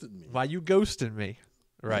ghosted me? Why you ghosting me?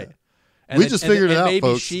 Right. Yeah. And We just figured it out, maybe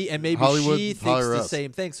folks. Maybe Hollywood, she thinks hire the us.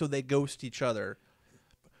 same thing, so they ghost each other,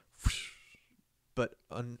 but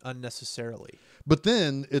unnecessarily. But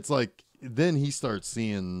then it's like, then he starts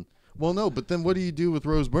seeing. Well, no, but then what do you do with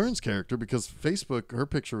Rose Byrne's character? Because Facebook, her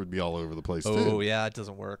picture would be all over the place too. Oh yeah, it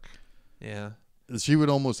doesn't work. Yeah. She would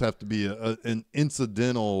almost have to be an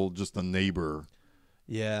incidental, just a neighbor.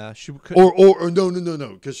 Yeah, she could. Or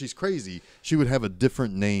no, because she's crazy. She would have a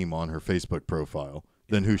different name on her Facebook profile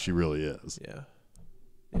than who she really is. Yeah.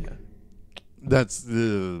 Yeah. That's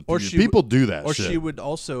Or people do that. Or shit. she would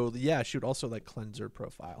also, like cleanse her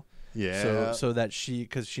profile. Yeah. So that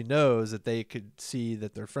because she knows that they could see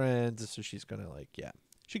that they're friends, so she's gonna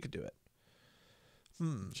she could do it.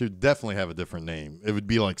 She would definitely have a different name. It would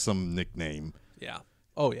be like some nickname. Yeah.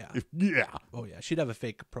 Oh yeah. Yeah. Oh yeah. She'd have a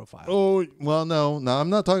fake profile. Oh well, no. I'm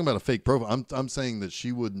not talking about a fake profile. I'm saying that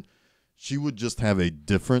she would just have a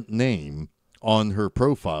different name on her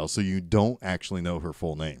profile, so you don't actually know her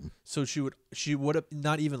full name. So she would have,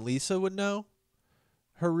 not even Lisa would know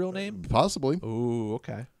her real name? Possibly. Oh,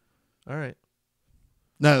 okay. All right.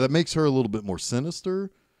 Now that makes her a little bit more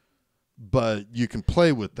sinister, but you can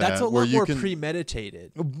play with that. That's a where lot you more can,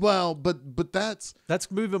 premeditated. Well, but that's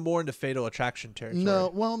moving more into Fatal Attraction territory.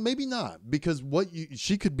 no. Well, maybe not, because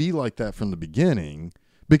she could be like that from the beginning.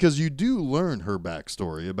 Because you do learn her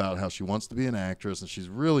backstory about how she wants to be an actress and she's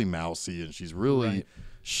really mousy and she's really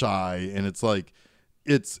shy, and it's like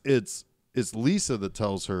it's Lisa that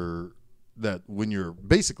tells her that when you're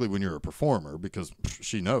a performer, because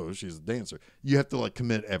she knows she's a dancer, you have to like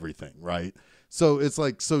commit everything, right? So it's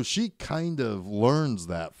like, so she kind of learns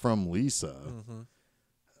that from Lisa.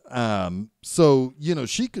 So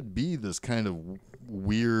she could be this kind of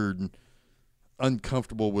weird,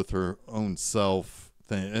 uncomfortable with her own self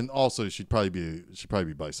thing, and also she'd probably be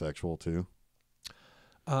bisexual too.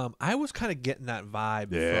 I was kind of getting that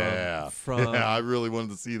vibe. Yeah, from I really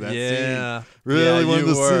wanted to see that. yeah, scene. Really wanted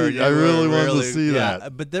to see. I really wanted to see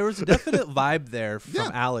that. But there was a definite vibe there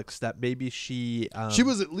from Alex that maybe she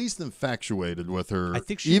was at least infatuated with her. I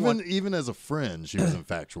think she even as a friend, she was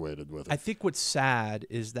infatuated with her. I think what's sad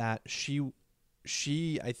is that she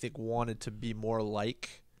I think wanted to be more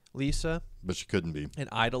like Lisa, but she couldn't be, and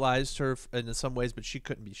idolized her in some ways, but she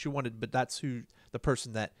couldn't be. She wanted, but that's who the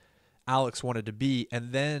person that Alex wanted to be,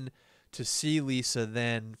 and then to see Lisa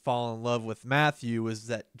then fall in love with Matthew was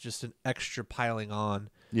that just an extra piling on.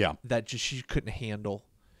 Yeah, that just she couldn't handle,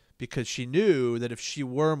 because she knew that if she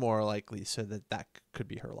were more like Lisa, that could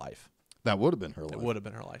be her life. That would have been her life. It would have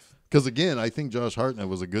been her life. Because again, I think Josh Hartnett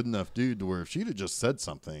was a good enough dude to where if she'd have just said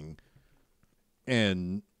something,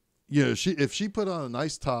 and if she put on a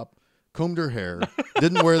nice top, combed her hair,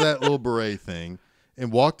 didn't wear that little beret thing,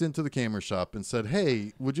 and walked into the camera shop and said,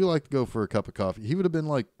 "Hey, would you like to go for a cup of coffee?" He would have been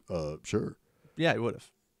like, "Sure." Yeah, he would have.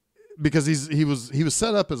 Because he was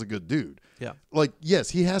set up as a good dude. Yeah. Like,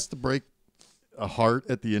 yes, he has to break a heart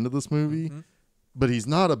at the end of this movie, but he's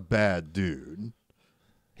not a bad dude.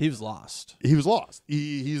 He was lost. He was lost.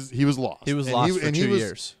 He was lost. He was lost for 2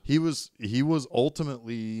 years. He was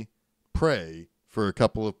ultimately prey for a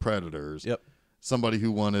couple of predators. Yep. Somebody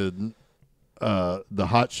who wanted the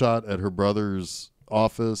hot shot at her brother's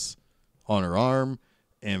office on her arm,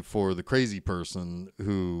 and for the crazy person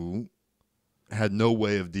who had no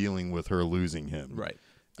way of dealing with her losing him, Right.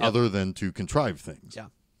 other than to contrive things. Yeah.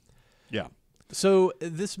 Yeah. So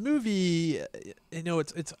this movie,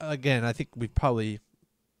 it's again, I think we probably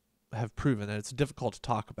have proven that it's difficult to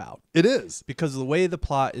talk about. It is. Because the way the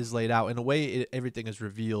plot is laid out and the way everything is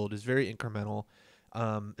revealed is very incremental.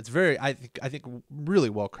 It's very, I think really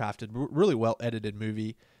well crafted, really well edited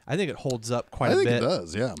movie. I think it holds up quite a bit. I think it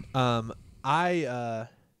does, yeah.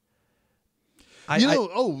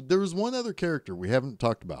 There was one other character we haven't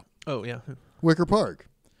talked about. Oh, yeah. Wicker Park.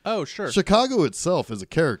 Oh, sure. Chicago itself is a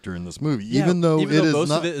character in this movie, even though most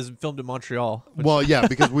not, of it is filmed in Montreal. Well, yeah,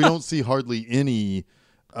 because we don't see hardly any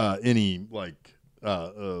like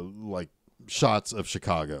like shots of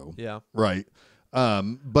Chicago. Yeah. Right. But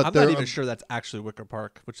I'm not even sure that's actually Wicker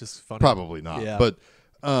Park, which is funny. Probably not. Yeah.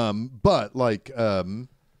 But like,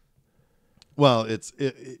 well, it's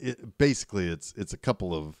basically it's a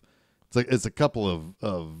couple of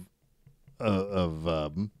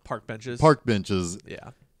Park benches. park benches. Yeah.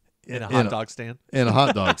 In a hot dog stand. In a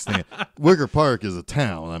hot dog stand. Wicker Park is a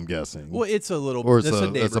town, I'm guessing. Well, it's a little, or it's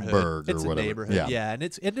a neighborhood. it's a burg or it's whatever. a neighborhood, yeah,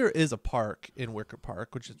 and there is a park in Wicker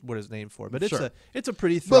Park, which is what it's named for. But Sure. it's a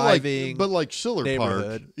pretty thriving. But like Schiller Park,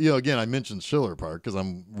 neighborhood. again, I mentioned Schiller Park because I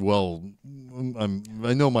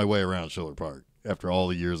know my way around Schiller Park after all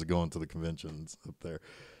the years of going to the conventions up there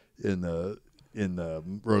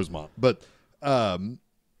in Rosemont. But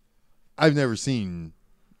I've never seen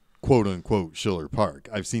quote unquote Schiller Park.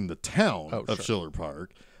 I've seen the town of sure. Schiller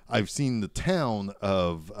Park. I've seen the town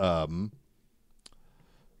of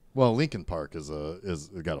Lincoln Park is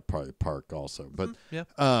got a private park also, but yeah.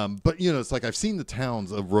 But it's like I've seen the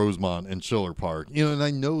towns of Rosemont and Schiller Park, and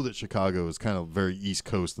I know that Chicago is kind of very East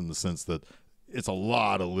Coast in the sense that it's a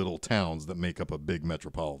lot of little towns that make up a big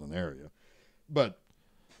metropolitan area. But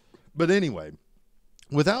anyway,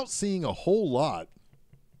 without seeing a whole lot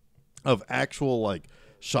of actual like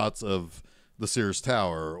shots of the Sears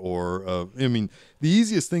Tower or the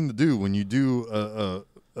easiest thing to do when you do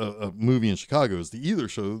a movie in Chicago is to either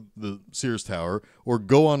show the Sears Tower or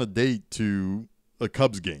go on a date to a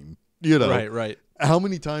Cubs game. Right. How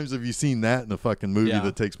many times have you seen that in a fucking movie Yeah.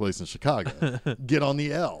 that takes place in Chicago? Get on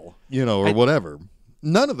the L, or whatever.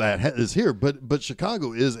 None of that is here, but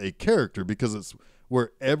Chicago is a character because it's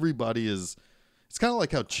where everybody is. It's kind of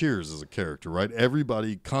like how Cheers is a character, right?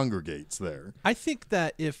 Everybody congregates there. I think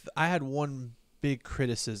that if I had one big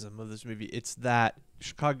criticism of this movie, it's that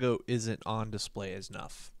Chicago isn't on display as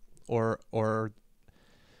enough, or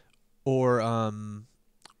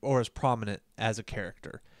as prominent as a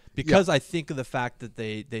character. Because I think of the fact that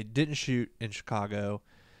they didn't shoot in Chicago,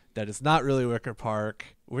 that it's not really Wicker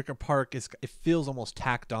Park. Wicker Park it feels almost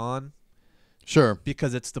tacked on. Sure.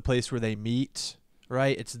 Because it's the place where they meet,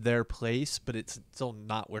 right? It's their place, but it's still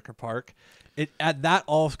not Wicker Park. That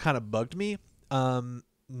all kind of bugged me.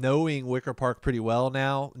 Knowing Wicker Park pretty well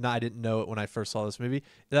now, I didn't know it when I first saw this movie.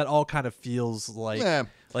 That all kind of feels like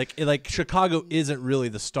like Chicago isn't really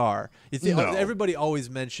the star. Everybody always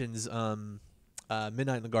mentions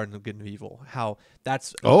Midnight in the Garden of Good and Evil. How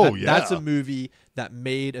that's a movie that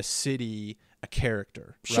made a city a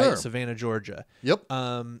character, sure. right? Savannah, Georgia. Yep.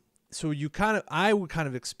 So I would kind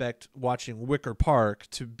of expect watching Wicker Park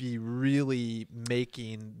to be really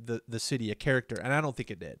making the city a character, and I don't think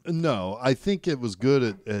it did. No, I think it was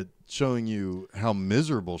good at showing you how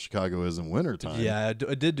miserable Chicago is in wintertime. Yeah,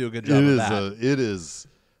 it did do a good job of that. It is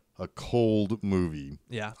a cold movie.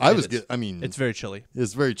 Yeah, it's very chilly.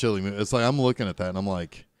 It's very chilly. It's like I'm looking at that and I'm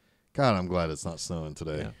like, God, I'm glad it's not snowing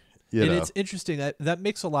today. Yeah. It's interesting that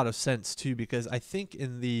makes a lot of sense too, because I think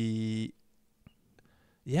in the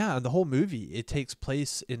whole movie it takes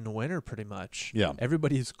place in the winter pretty much. Yeah,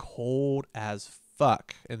 everybody's cold as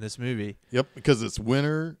fuck in this movie. Yep, because it's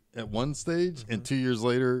winter at one stage, and 2 years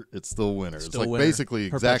later it's still winter. It's like winter. Basically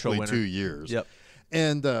exactly 2 years. Yep.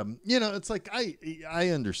 And it's like I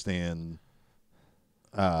understand.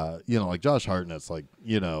 Like Josh Hartnett's like,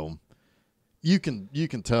 you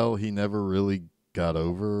can tell he never really got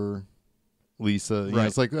over Lisa. Right.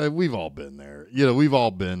 It's like we've all been there. We've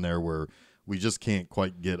all been there where we just can't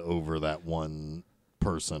quite get over that one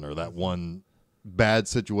person or that one bad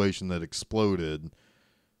situation that exploded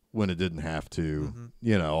when it didn't have to.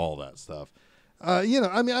 All that stuff. I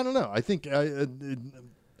don't know. I think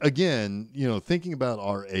again, thinking about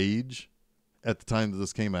our age at the time that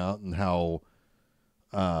this came out and how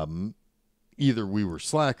either we were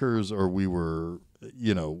slackers or we were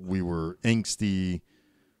angsty.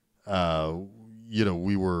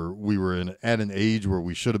 We were at an age where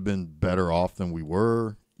we should have been better off than we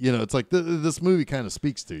were. It's like this movie kind of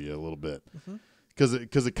speaks to you a little bit because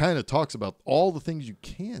it kind of talks about all the things you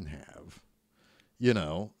can have,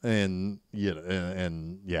 and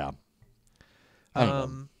yeah. A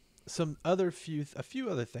few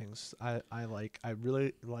other things I like. I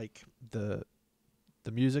really like the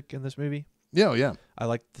music in this movie. Yeah. I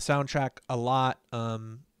like the soundtrack a lot.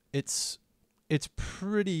 It's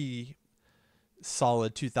pretty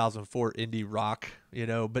solid 2004 indie rock,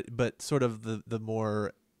 but sort of the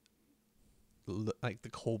more like the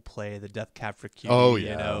Coldplay, the Death Cab for Cutie,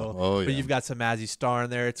 But you've got some Mazzy Star in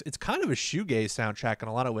there. It's kind of a shoegaze soundtrack in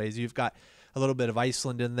a lot of ways. You've got a little bit of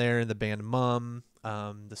Iceland in there, and the band Mum.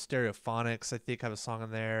 The Stereophonics, I think, have a song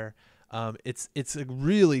in there. It's a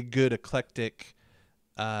really good eclectic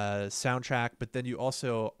soundtrack, but then you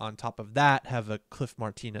also, on top of that, have a Cliff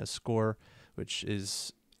Martinez score, which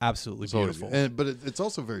is absolutely beautiful. But it's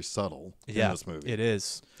also very subtle in this movie. It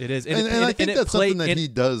is. And I think that's something that he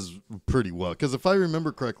does pretty well. Because if I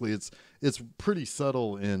remember correctly, it's pretty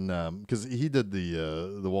subtle in because he did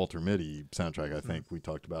the Walter Mitty soundtrack. I think we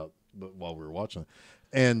talked about while we were watching it,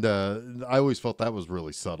 and I always felt that was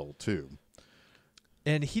really subtle too.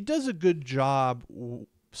 And he does a good job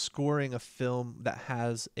scoring a film that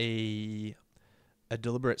has a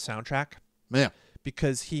deliberate soundtrack. Yeah.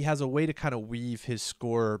 Because he has a way to kind of weave his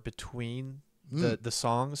score between the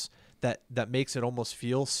songs that makes it almost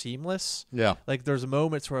feel seamless. Yeah. Like there's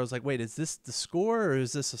moments where I was like, wait, is this the score or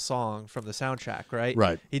is this a song from the soundtrack, right?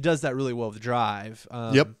 Right. He does that really well with Drive.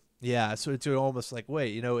 Yep. Yeah, so it's almost like,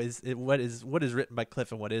 wait, what is written by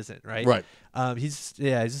Cliff and what isn't, right? Right. He's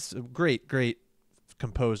just a great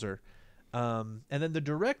composer. And then the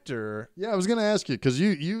director. Yeah, I was going to ask you because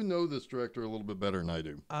you know this director a little bit better than I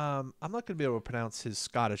do. I'm not going to be able to pronounce his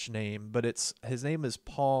Scottish name, but his name is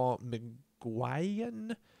Paul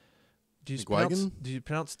McGuigan. Do you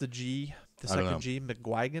pronounce the G, the second G,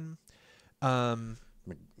 McGuigan? McGuigan?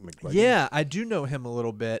 Yeah, I do know him a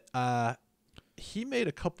little bit. He made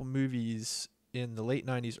a couple movies in the late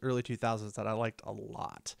 90s, early 2000s that I liked a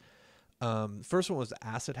lot. First one was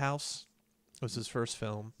Acid House. Was his first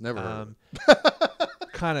film. Never heard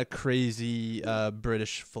kind of crazy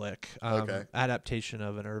British flick. Okay. Adaptation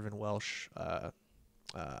of an Irvin Welsh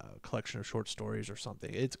collection of short stories or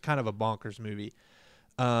something. It's kind of a bonkers movie.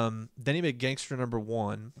 Then he made Gangster No.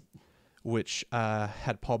 1, which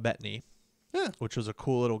had Paul Bettany, which was a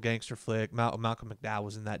cool little gangster flick. Malcolm McDowell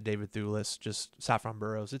was in that. David Thewlis, just Saffron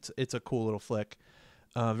Burrows. It's a cool little flick.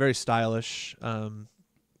 Very stylish.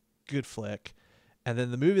 Good flick. And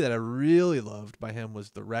then the movie that I really loved by him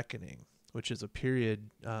was The Reckoning, which is a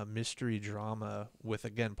period mystery drama with,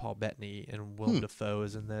 again, Paul Bettany, and Willem Dafoe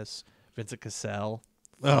is in this. Vincent Cassel.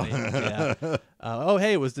 Yeah.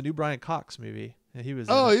 It was the new Brian Cox movie. He was.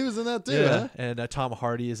 He was in that too. Yeah, huh? and Tom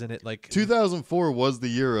Hardy is in it. Like 2004 was the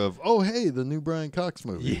year of the new Brian Cox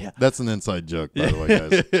movie. Yeah, that's an inside joke, by the way, guys.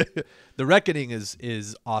 The Reckoning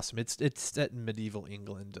is awesome. It's set in medieval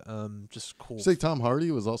England. Just cool. Say Tom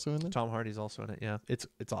Hardy was also in it. Tom Hardy's also in it. Yeah, it's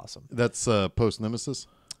awesome. That's post Nemesis.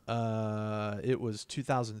 It was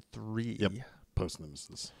 2003. Yep, post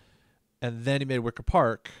Nemesis. And then he made Wicker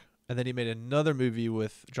Park. And then he made another movie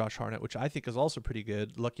with Josh Hartnett, which I think is also pretty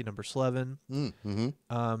good, Lucky Number 11. Mm-hmm.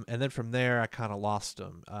 And then from there, I kind of lost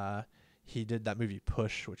him. He did that movie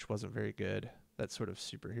Push, which wasn't very good. That sort of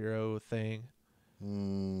superhero thing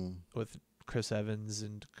with Chris Evans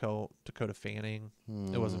and Dakota Fanning.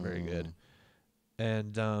 It wasn't very good.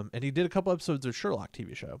 And he did a couple episodes of Sherlock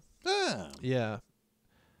TV show. Yeah.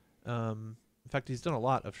 In fact, he's done a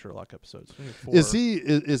lot of Sherlock episodes. Is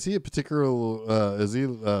he a particularly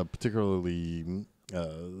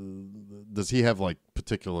does he have like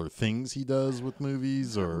particular things he does with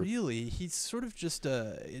movies, or really? He's sort of just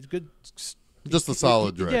a good, just a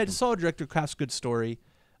solid director. Yeah, just a solid director, crafts good story.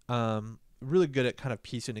 Really good at kind of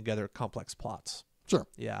piecing together complex plots. Sure.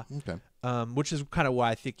 Yeah. Okay. Which is kind of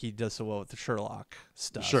why I think he does so well with the Sherlock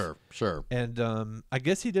stuff. Sure. And I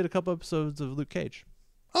guess he did a couple episodes of Luke Cage.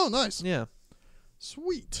 Oh, nice. Yeah.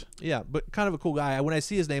 Sweet. Yeah, but kind of a cool guy. When I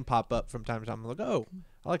see his name pop up from time to time, I'm like, oh,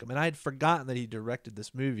 I like him. And I had forgotten that he directed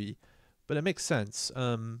this movie, but it makes sense.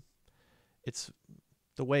 It's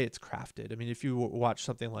the way it's crafted. I mean, if you watch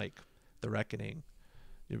something like The Reckoning,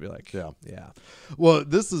 you'd be like, yeah. Well,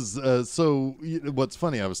 this is so. What's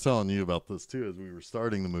funny? I was telling you about this too as we were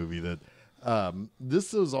starting the movie. That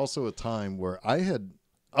this was also a time where I had,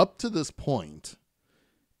 up to this point,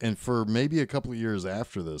 and for maybe a couple of years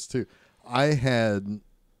after this too, I had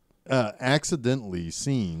accidentally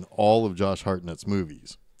seen all of Josh Hartnett's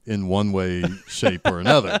movies in one way, shape, or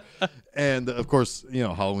another. And, of course,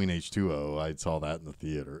 Halloween H2O, I saw that in the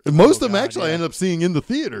theater. And most of them, actually, I ended up seeing in the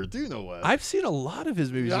theater. Do you know what? I've seen a lot of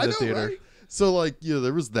his movies in the theater. Right? So,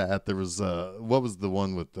 there was that. There was, what was the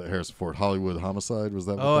one with Harrison Ford? Hollywood Homicide? Was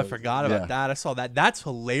that? I forgot about that. I saw that. That's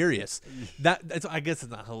hilarious. I guess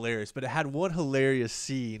it's not hilarious, but it had one hilarious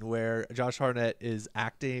scene where Josh Hartnett is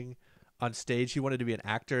acting on stage. He wanted to be an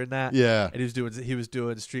actor in that. Yeah. And he was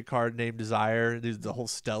doing Streetcar Named Desire. There's the whole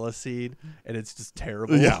Stella scene, and it's just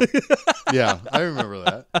terrible. Yeah. Yeah, I remember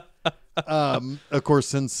that. Of course,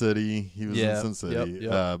 Sin City. He was in Sin City.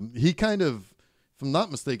 Yep. He kind of, if I'm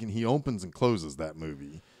not mistaken, he opens and closes that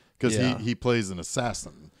movie because he plays an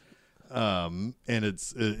assassin. And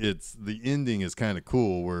it's the ending is kind of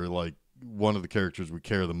cool where like one of the characters we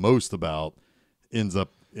care the most about ends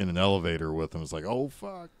up in an elevator with him. It's like, oh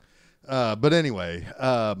fuck. But anyway,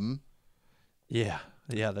 yeah,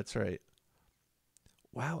 Yeah, that's right.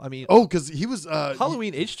 Wow, I mean, Oh, because he was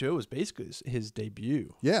Halloween H2O was basically his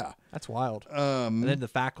debut. Yeah. That's wild. And then The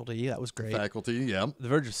Faculty, that was great. Faculty, yeah. The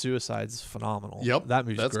Verge of Suicide is phenomenal. Yep. That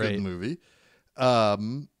movie's that's great. a good movie.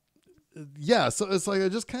 Yeah, so it's like I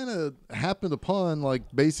just kind of happened upon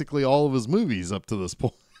like basically all of his movies up to this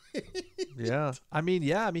point. Yeah. I mean,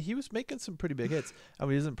 he was making some pretty big hits. I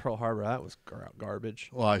mean, isn't Pearl Harbor, that was garbage.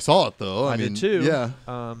 Well, I saw it though. I mean, did too. Yeah.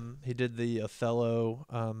 He did the Othello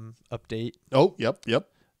update Oh, yep.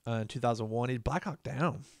 in 2001. He did Black Hawk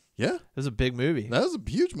Down. Yeah. It was a big movie. That was a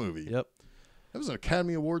huge movie. Yep. That was an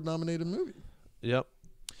Academy Award nominated movie. Yep.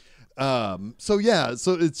 So yeah,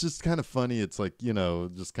 so it's just kind of funny. It's like, you know,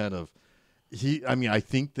 just kind of I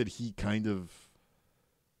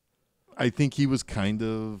think he was kind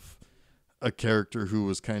of a character who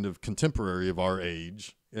was kind of contemporary of our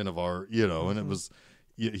age and of our, you know, and it was,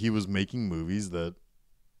 he was making movies that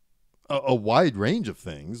a wide range of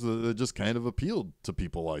things that just kind of appealed to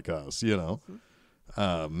people like us, you know?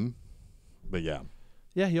 But yeah.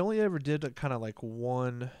 Yeah. He only ever did a kind of like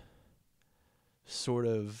one sort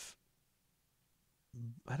of,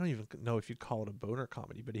 I don't even know if you call it a boner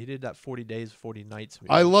comedy, but he did that 40 Days, 40 Nights movie.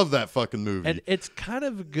 I love that fucking movie. And it's kind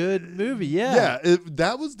of a good movie, yeah. Yeah,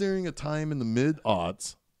 that was during a time in the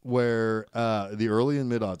mid-aughts where, the early and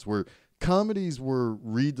mid-aughts, where comedies were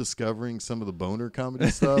rediscovering some of the boner comedy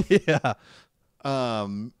stuff. Yeah.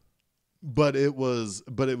 But it was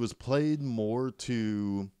played more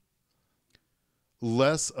to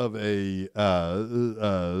less of a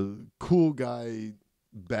cool guy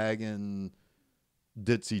bagging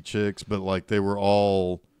ditzy chicks, but like they were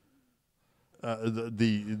all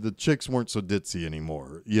the chicks weren't so ditzy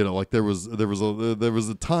anymore. You know, like there was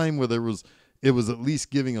a time where it was at least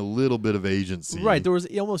giving a little bit of agency. Right, there was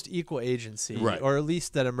almost equal agency, right, or at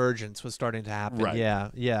least that emergence was starting to happen. Right.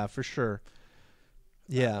 Yeah, for sure.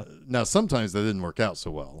 Yeah. Now sometimes that didn't work out so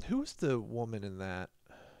well. Who was the woman in that?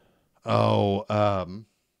 Oh, I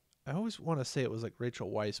always want to say it was like Rachel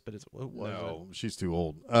Weisz, but it wasn't. No, she's too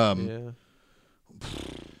old. Yeah.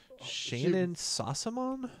 Shannon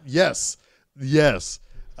Sossamon? Yes. Yeah,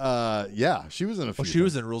 she was in a few. Oh, she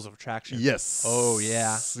was in Rules of Attraction. Yes. Oh,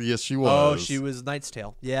 yeah. Yes, she was. Oh, she was Knight's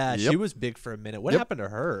Tale. Yeah, Yep. she was big for a minute. What happened to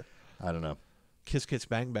her? I don't know. Kiss Kiss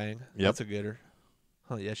Bang Bang. Yep. That's a gooder.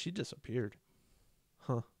 Oh, yeah, she disappeared.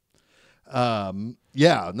 Huh.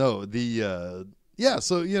 Yeah, no, yeah,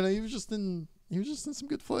 so you know, he was just in some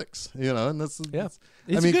good flicks, you know, and that's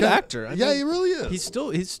He's a good actor. I mean, he really is. He's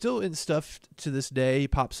still in stuff to this day. He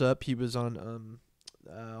pops up. He was on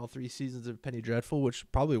all 3 seasons of Penny Dreadful, which is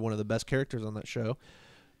probably one of the best characters on that show.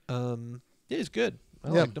 Yeah, he's good. I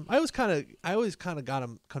liked him. I always kind of got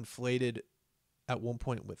him conflated at one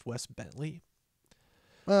point with Wes Bentley.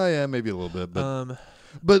 Oh yeah, maybe a little bit, but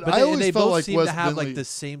But I always they felt both like seem Wes to have Bentley, like the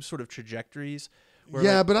same sort of trajectories.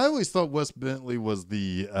 Yeah, but I always thought Wes Bentley was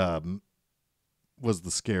the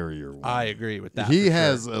scarier one. I agree with that. He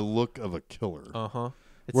has a look of a killer.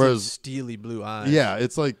 It's Whereas steely blue eyes. Yeah,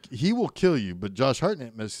 it's like he will kill you, but Josh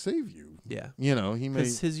Hartnett may save you. Yeah, you know, he may.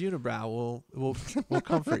 His unibrow will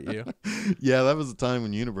comfort you. Yeah, that was a time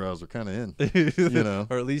when unibrows were kind of in. You know,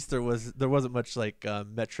 or at least there wasn't much like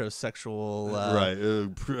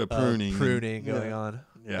metrosexual pruning going on.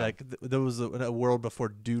 Yeah, like there was a world before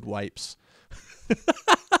dude wipes.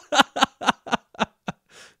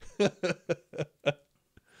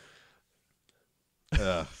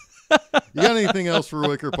 You got anything else for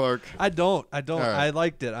Wicker Park? I don't. Right. I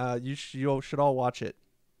liked it. You should all watch it.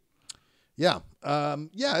 Yeah.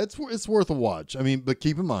 It's worth a watch. I mean, but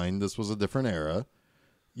keep in mind this was a different era.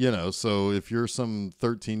 You know, so if you're some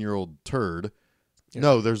 13-year-old turd,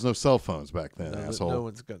 no, there's no cell phones back then, asshole.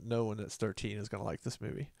 No one that's 13 is gonna like this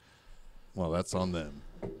movie. Well, that's on them.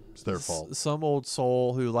 It's their fault. Some old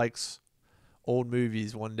soul who likes old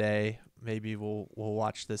movies one day maybe will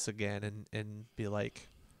watch this again and be like,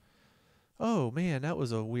 oh man, that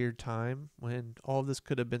was a weird time when all of this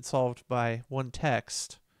could have been solved by one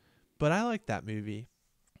text. But I like that movie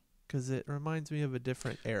because it reminds me of a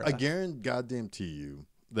different era. I guarantee you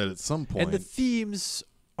that at some point, and the themes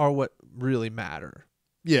are what really matter.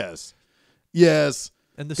 Yes,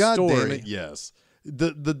 and the God story. damn it, yes.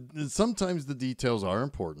 The sometimes the details are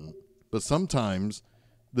important, but sometimes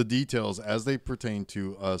the details as they pertain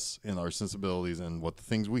to us and our sensibilities and what the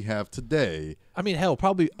things we have today. I mean, hell,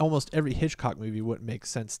 probably almost every Hitchcock movie wouldn't make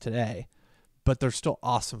sense today, but they're still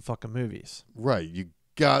awesome fucking movies. Right. You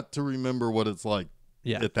got to remember what it's like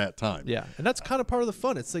at that time. Yeah. And that's kind of part of the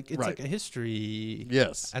fun. It's like Right. like a history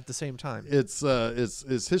at the same time. It's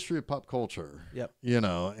history of pop culture. Yep. You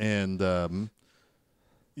know, and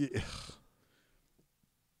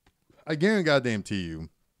I guarantee you,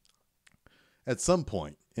 at some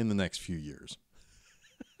point in the next few years,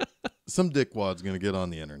 some dickwad's going to get on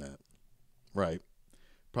the internet, right?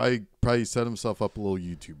 Probably set himself up a little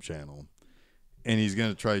YouTube channel, and he's going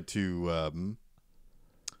to try to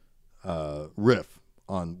riff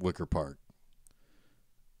on Wicker Park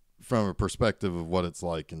from a perspective of what it's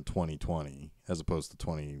like in 2020 as opposed to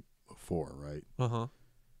 2004, right? Uh-huh.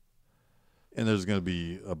 And there's going to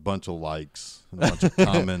be a bunch of likes and a bunch of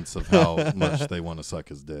comments of how much they want to suck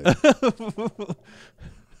his dick.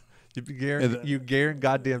 You guarantee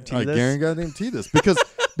I this? guarantee this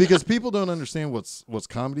because people don't understand what's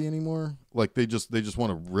comedy anymore. Like they just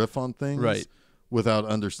want to riff on things, right, without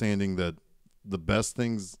understanding that the best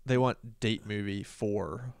things they want date movie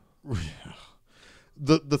 4.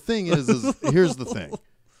 The thing is here's the thing.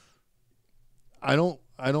 I don't.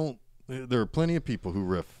 There are plenty of people who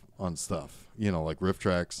riff on stuff, like riff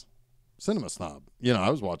tracks, cinema snob. I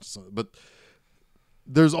was watching some, but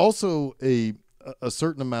there's also a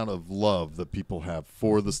certain amount of love that people have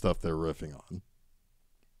for the stuff they're riffing on,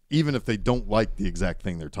 even if they don't like the exact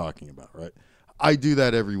thing they're talking about, right? I do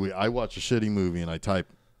that every week. I watch a shitty movie and I type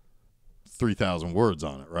 3,000 words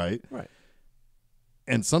on it, right? Right.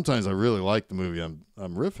 And sometimes I really like the movie I'm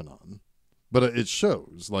riffing on, but it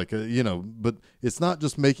shows, but it's not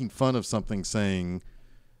just making fun of something saying,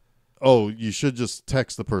 oh, you should just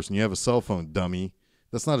text the person. You have a cell phone, dummy.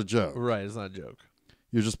 That's not a joke. Right, it's not a joke.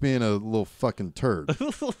 You're just being a little fucking turd.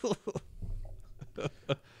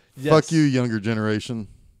 Yes. Fuck you, younger generation.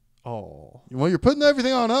 Oh. Well, you're putting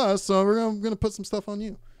everything on us, so I'm going to put some stuff on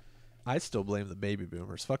you. I still blame the baby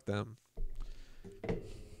boomers. Fuck them.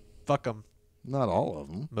 Fuck them. Not all of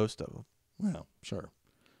them. Most of them. Well, sure.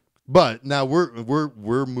 But now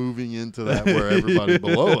we're moving into that where everybody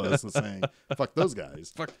below us is saying, "Fuck those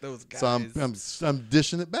guys." Fuck those guys. So I'm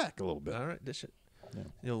dishing it back a little bit. All right, dish it.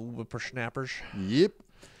 Yeah. Whippersnappers. Yep.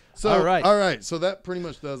 So all right. So that pretty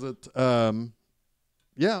much does it.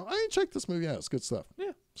 Yeah, I checked this movie out. It's good stuff.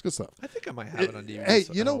 Yeah, it's good stuff. I think I might have it on DVD. Hey,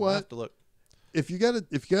 you know what? I have to look. If you got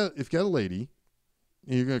a lady,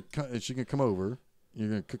 and she can come over. You're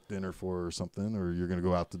gonna cook dinner for her or something, or you're gonna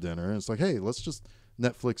go out to dinner, and it's like, hey, let's just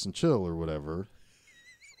Netflix and chill or whatever,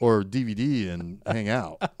 or DVD and hang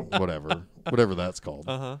out, whatever that's called.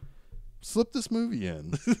 Uh-huh. Slip this movie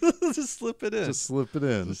in. Just slip it in. Just slip it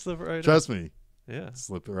in. Just slip it right Trust in. me. Yeah.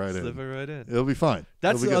 Slip it right in. Slip it right in. It'll be fine.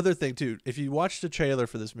 That's the the other thing too. If you watch the trailer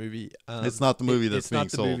for this movie, it's not the movie that's being sold.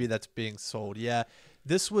 It's not the movie that's being sold. Yeah.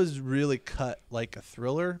 This was really cut like a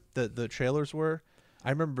thriller. The trailers were. I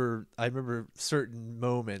remember certain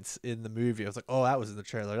moments in the movie. I was like, "Oh, that was in the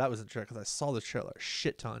trailer. That was in the trailer," because I saw the trailer a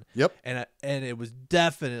shit ton. Yep. And it was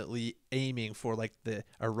definitely aiming for like the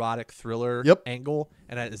erotic thriller angle,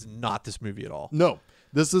 and that is not this movie at all. No,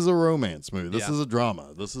 this is a romance movie. This Yeah. is a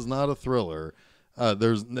drama. This is not a thriller.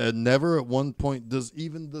 There's never at one point does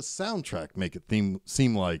even the soundtrack make it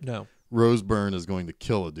seem like Rose Byrne is going to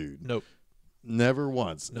kill a dude. Nope. Never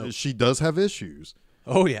once. Nope. She does have issues.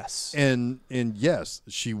 Oh yes, and yes,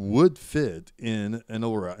 she would fit in an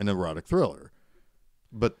erotic thriller,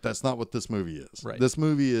 but that's not what this movie is. Right. This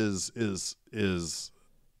movie is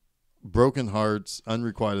broken hearts,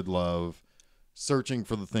 unrequited love, searching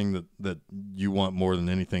for the thing that you want more than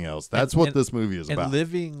anything else. That's what this movie is about. And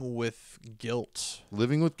living with guilt.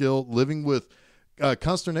 Living with guilt, living with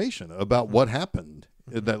consternation about what happened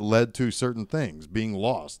that led to certain things, being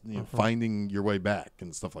lost, finding your way back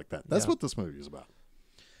and stuff like that. That's what this movie is about.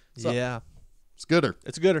 So, yeah. It's gooder.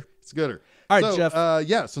 It's gooder. It's gooder. All right,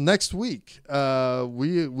 Geoff. So next week,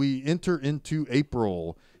 we enter into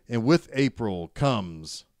April, and with April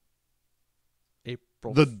comes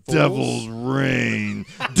April the Fools? Devil's Reign.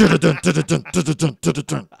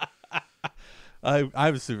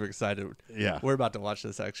 I was super excited. Yeah. We're about to watch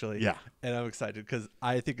this actually. Yeah. And I'm excited because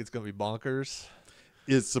I think it's going to be bonkers.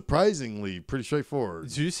 It's surprisingly pretty straightforward.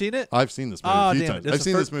 Have you seen it? I've seen this movie a few times. I've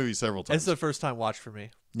seen this movie several times. It's the first time watch for me.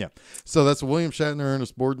 Yeah. So that's a William Shatner,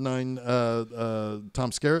 Ernest Borgnine,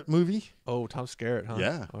 Tom Skerritt movie. Oh, Tom Skerritt, huh?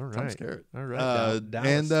 Yeah. All right. Tom Skerritt. All right.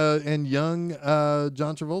 And young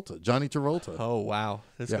Johnny Travolta. Oh, wow.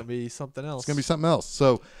 This is going to be something else. It's going to be something else.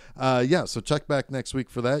 So, so check back next week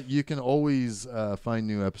for that. You can always find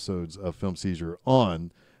new episodes of Film Seizure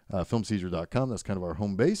on filmseizure.com. That's kind of our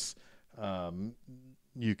home base.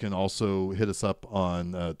 You can also hit us up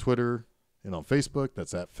on Twitter and on Facebook.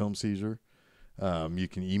 That's at Film Seizure. You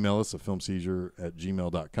can email us at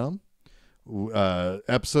filmseizure@gmail.com.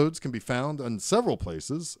 Episodes can be found on several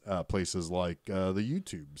places, places like the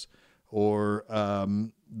YouTubes or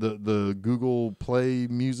the Google Play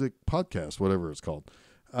Music Podcast, whatever it's called.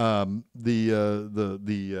 The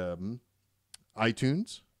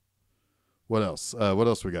iTunes, What else? What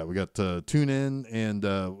else we got? We got TuneIn and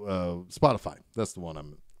Spotify. That's the one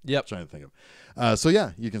I'm trying to think of. So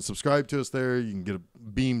yeah, you can subscribe to us there. You can get a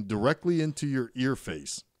beam directly into your ear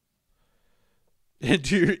face.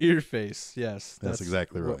 Into your ear face. Yes. That's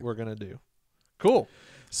exactly right. What we're going to do. Cool.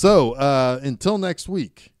 So until next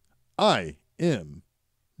week, I am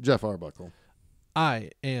Geoff Arbuckle. I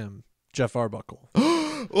am Geoff Arbuckle.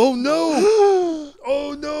 Oh no!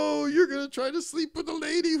 Oh no! You're gonna try to sleep with a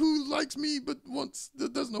lady who likes me but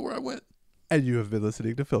doesn't know where I went. And you have been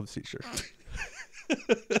listening to Film Seizure.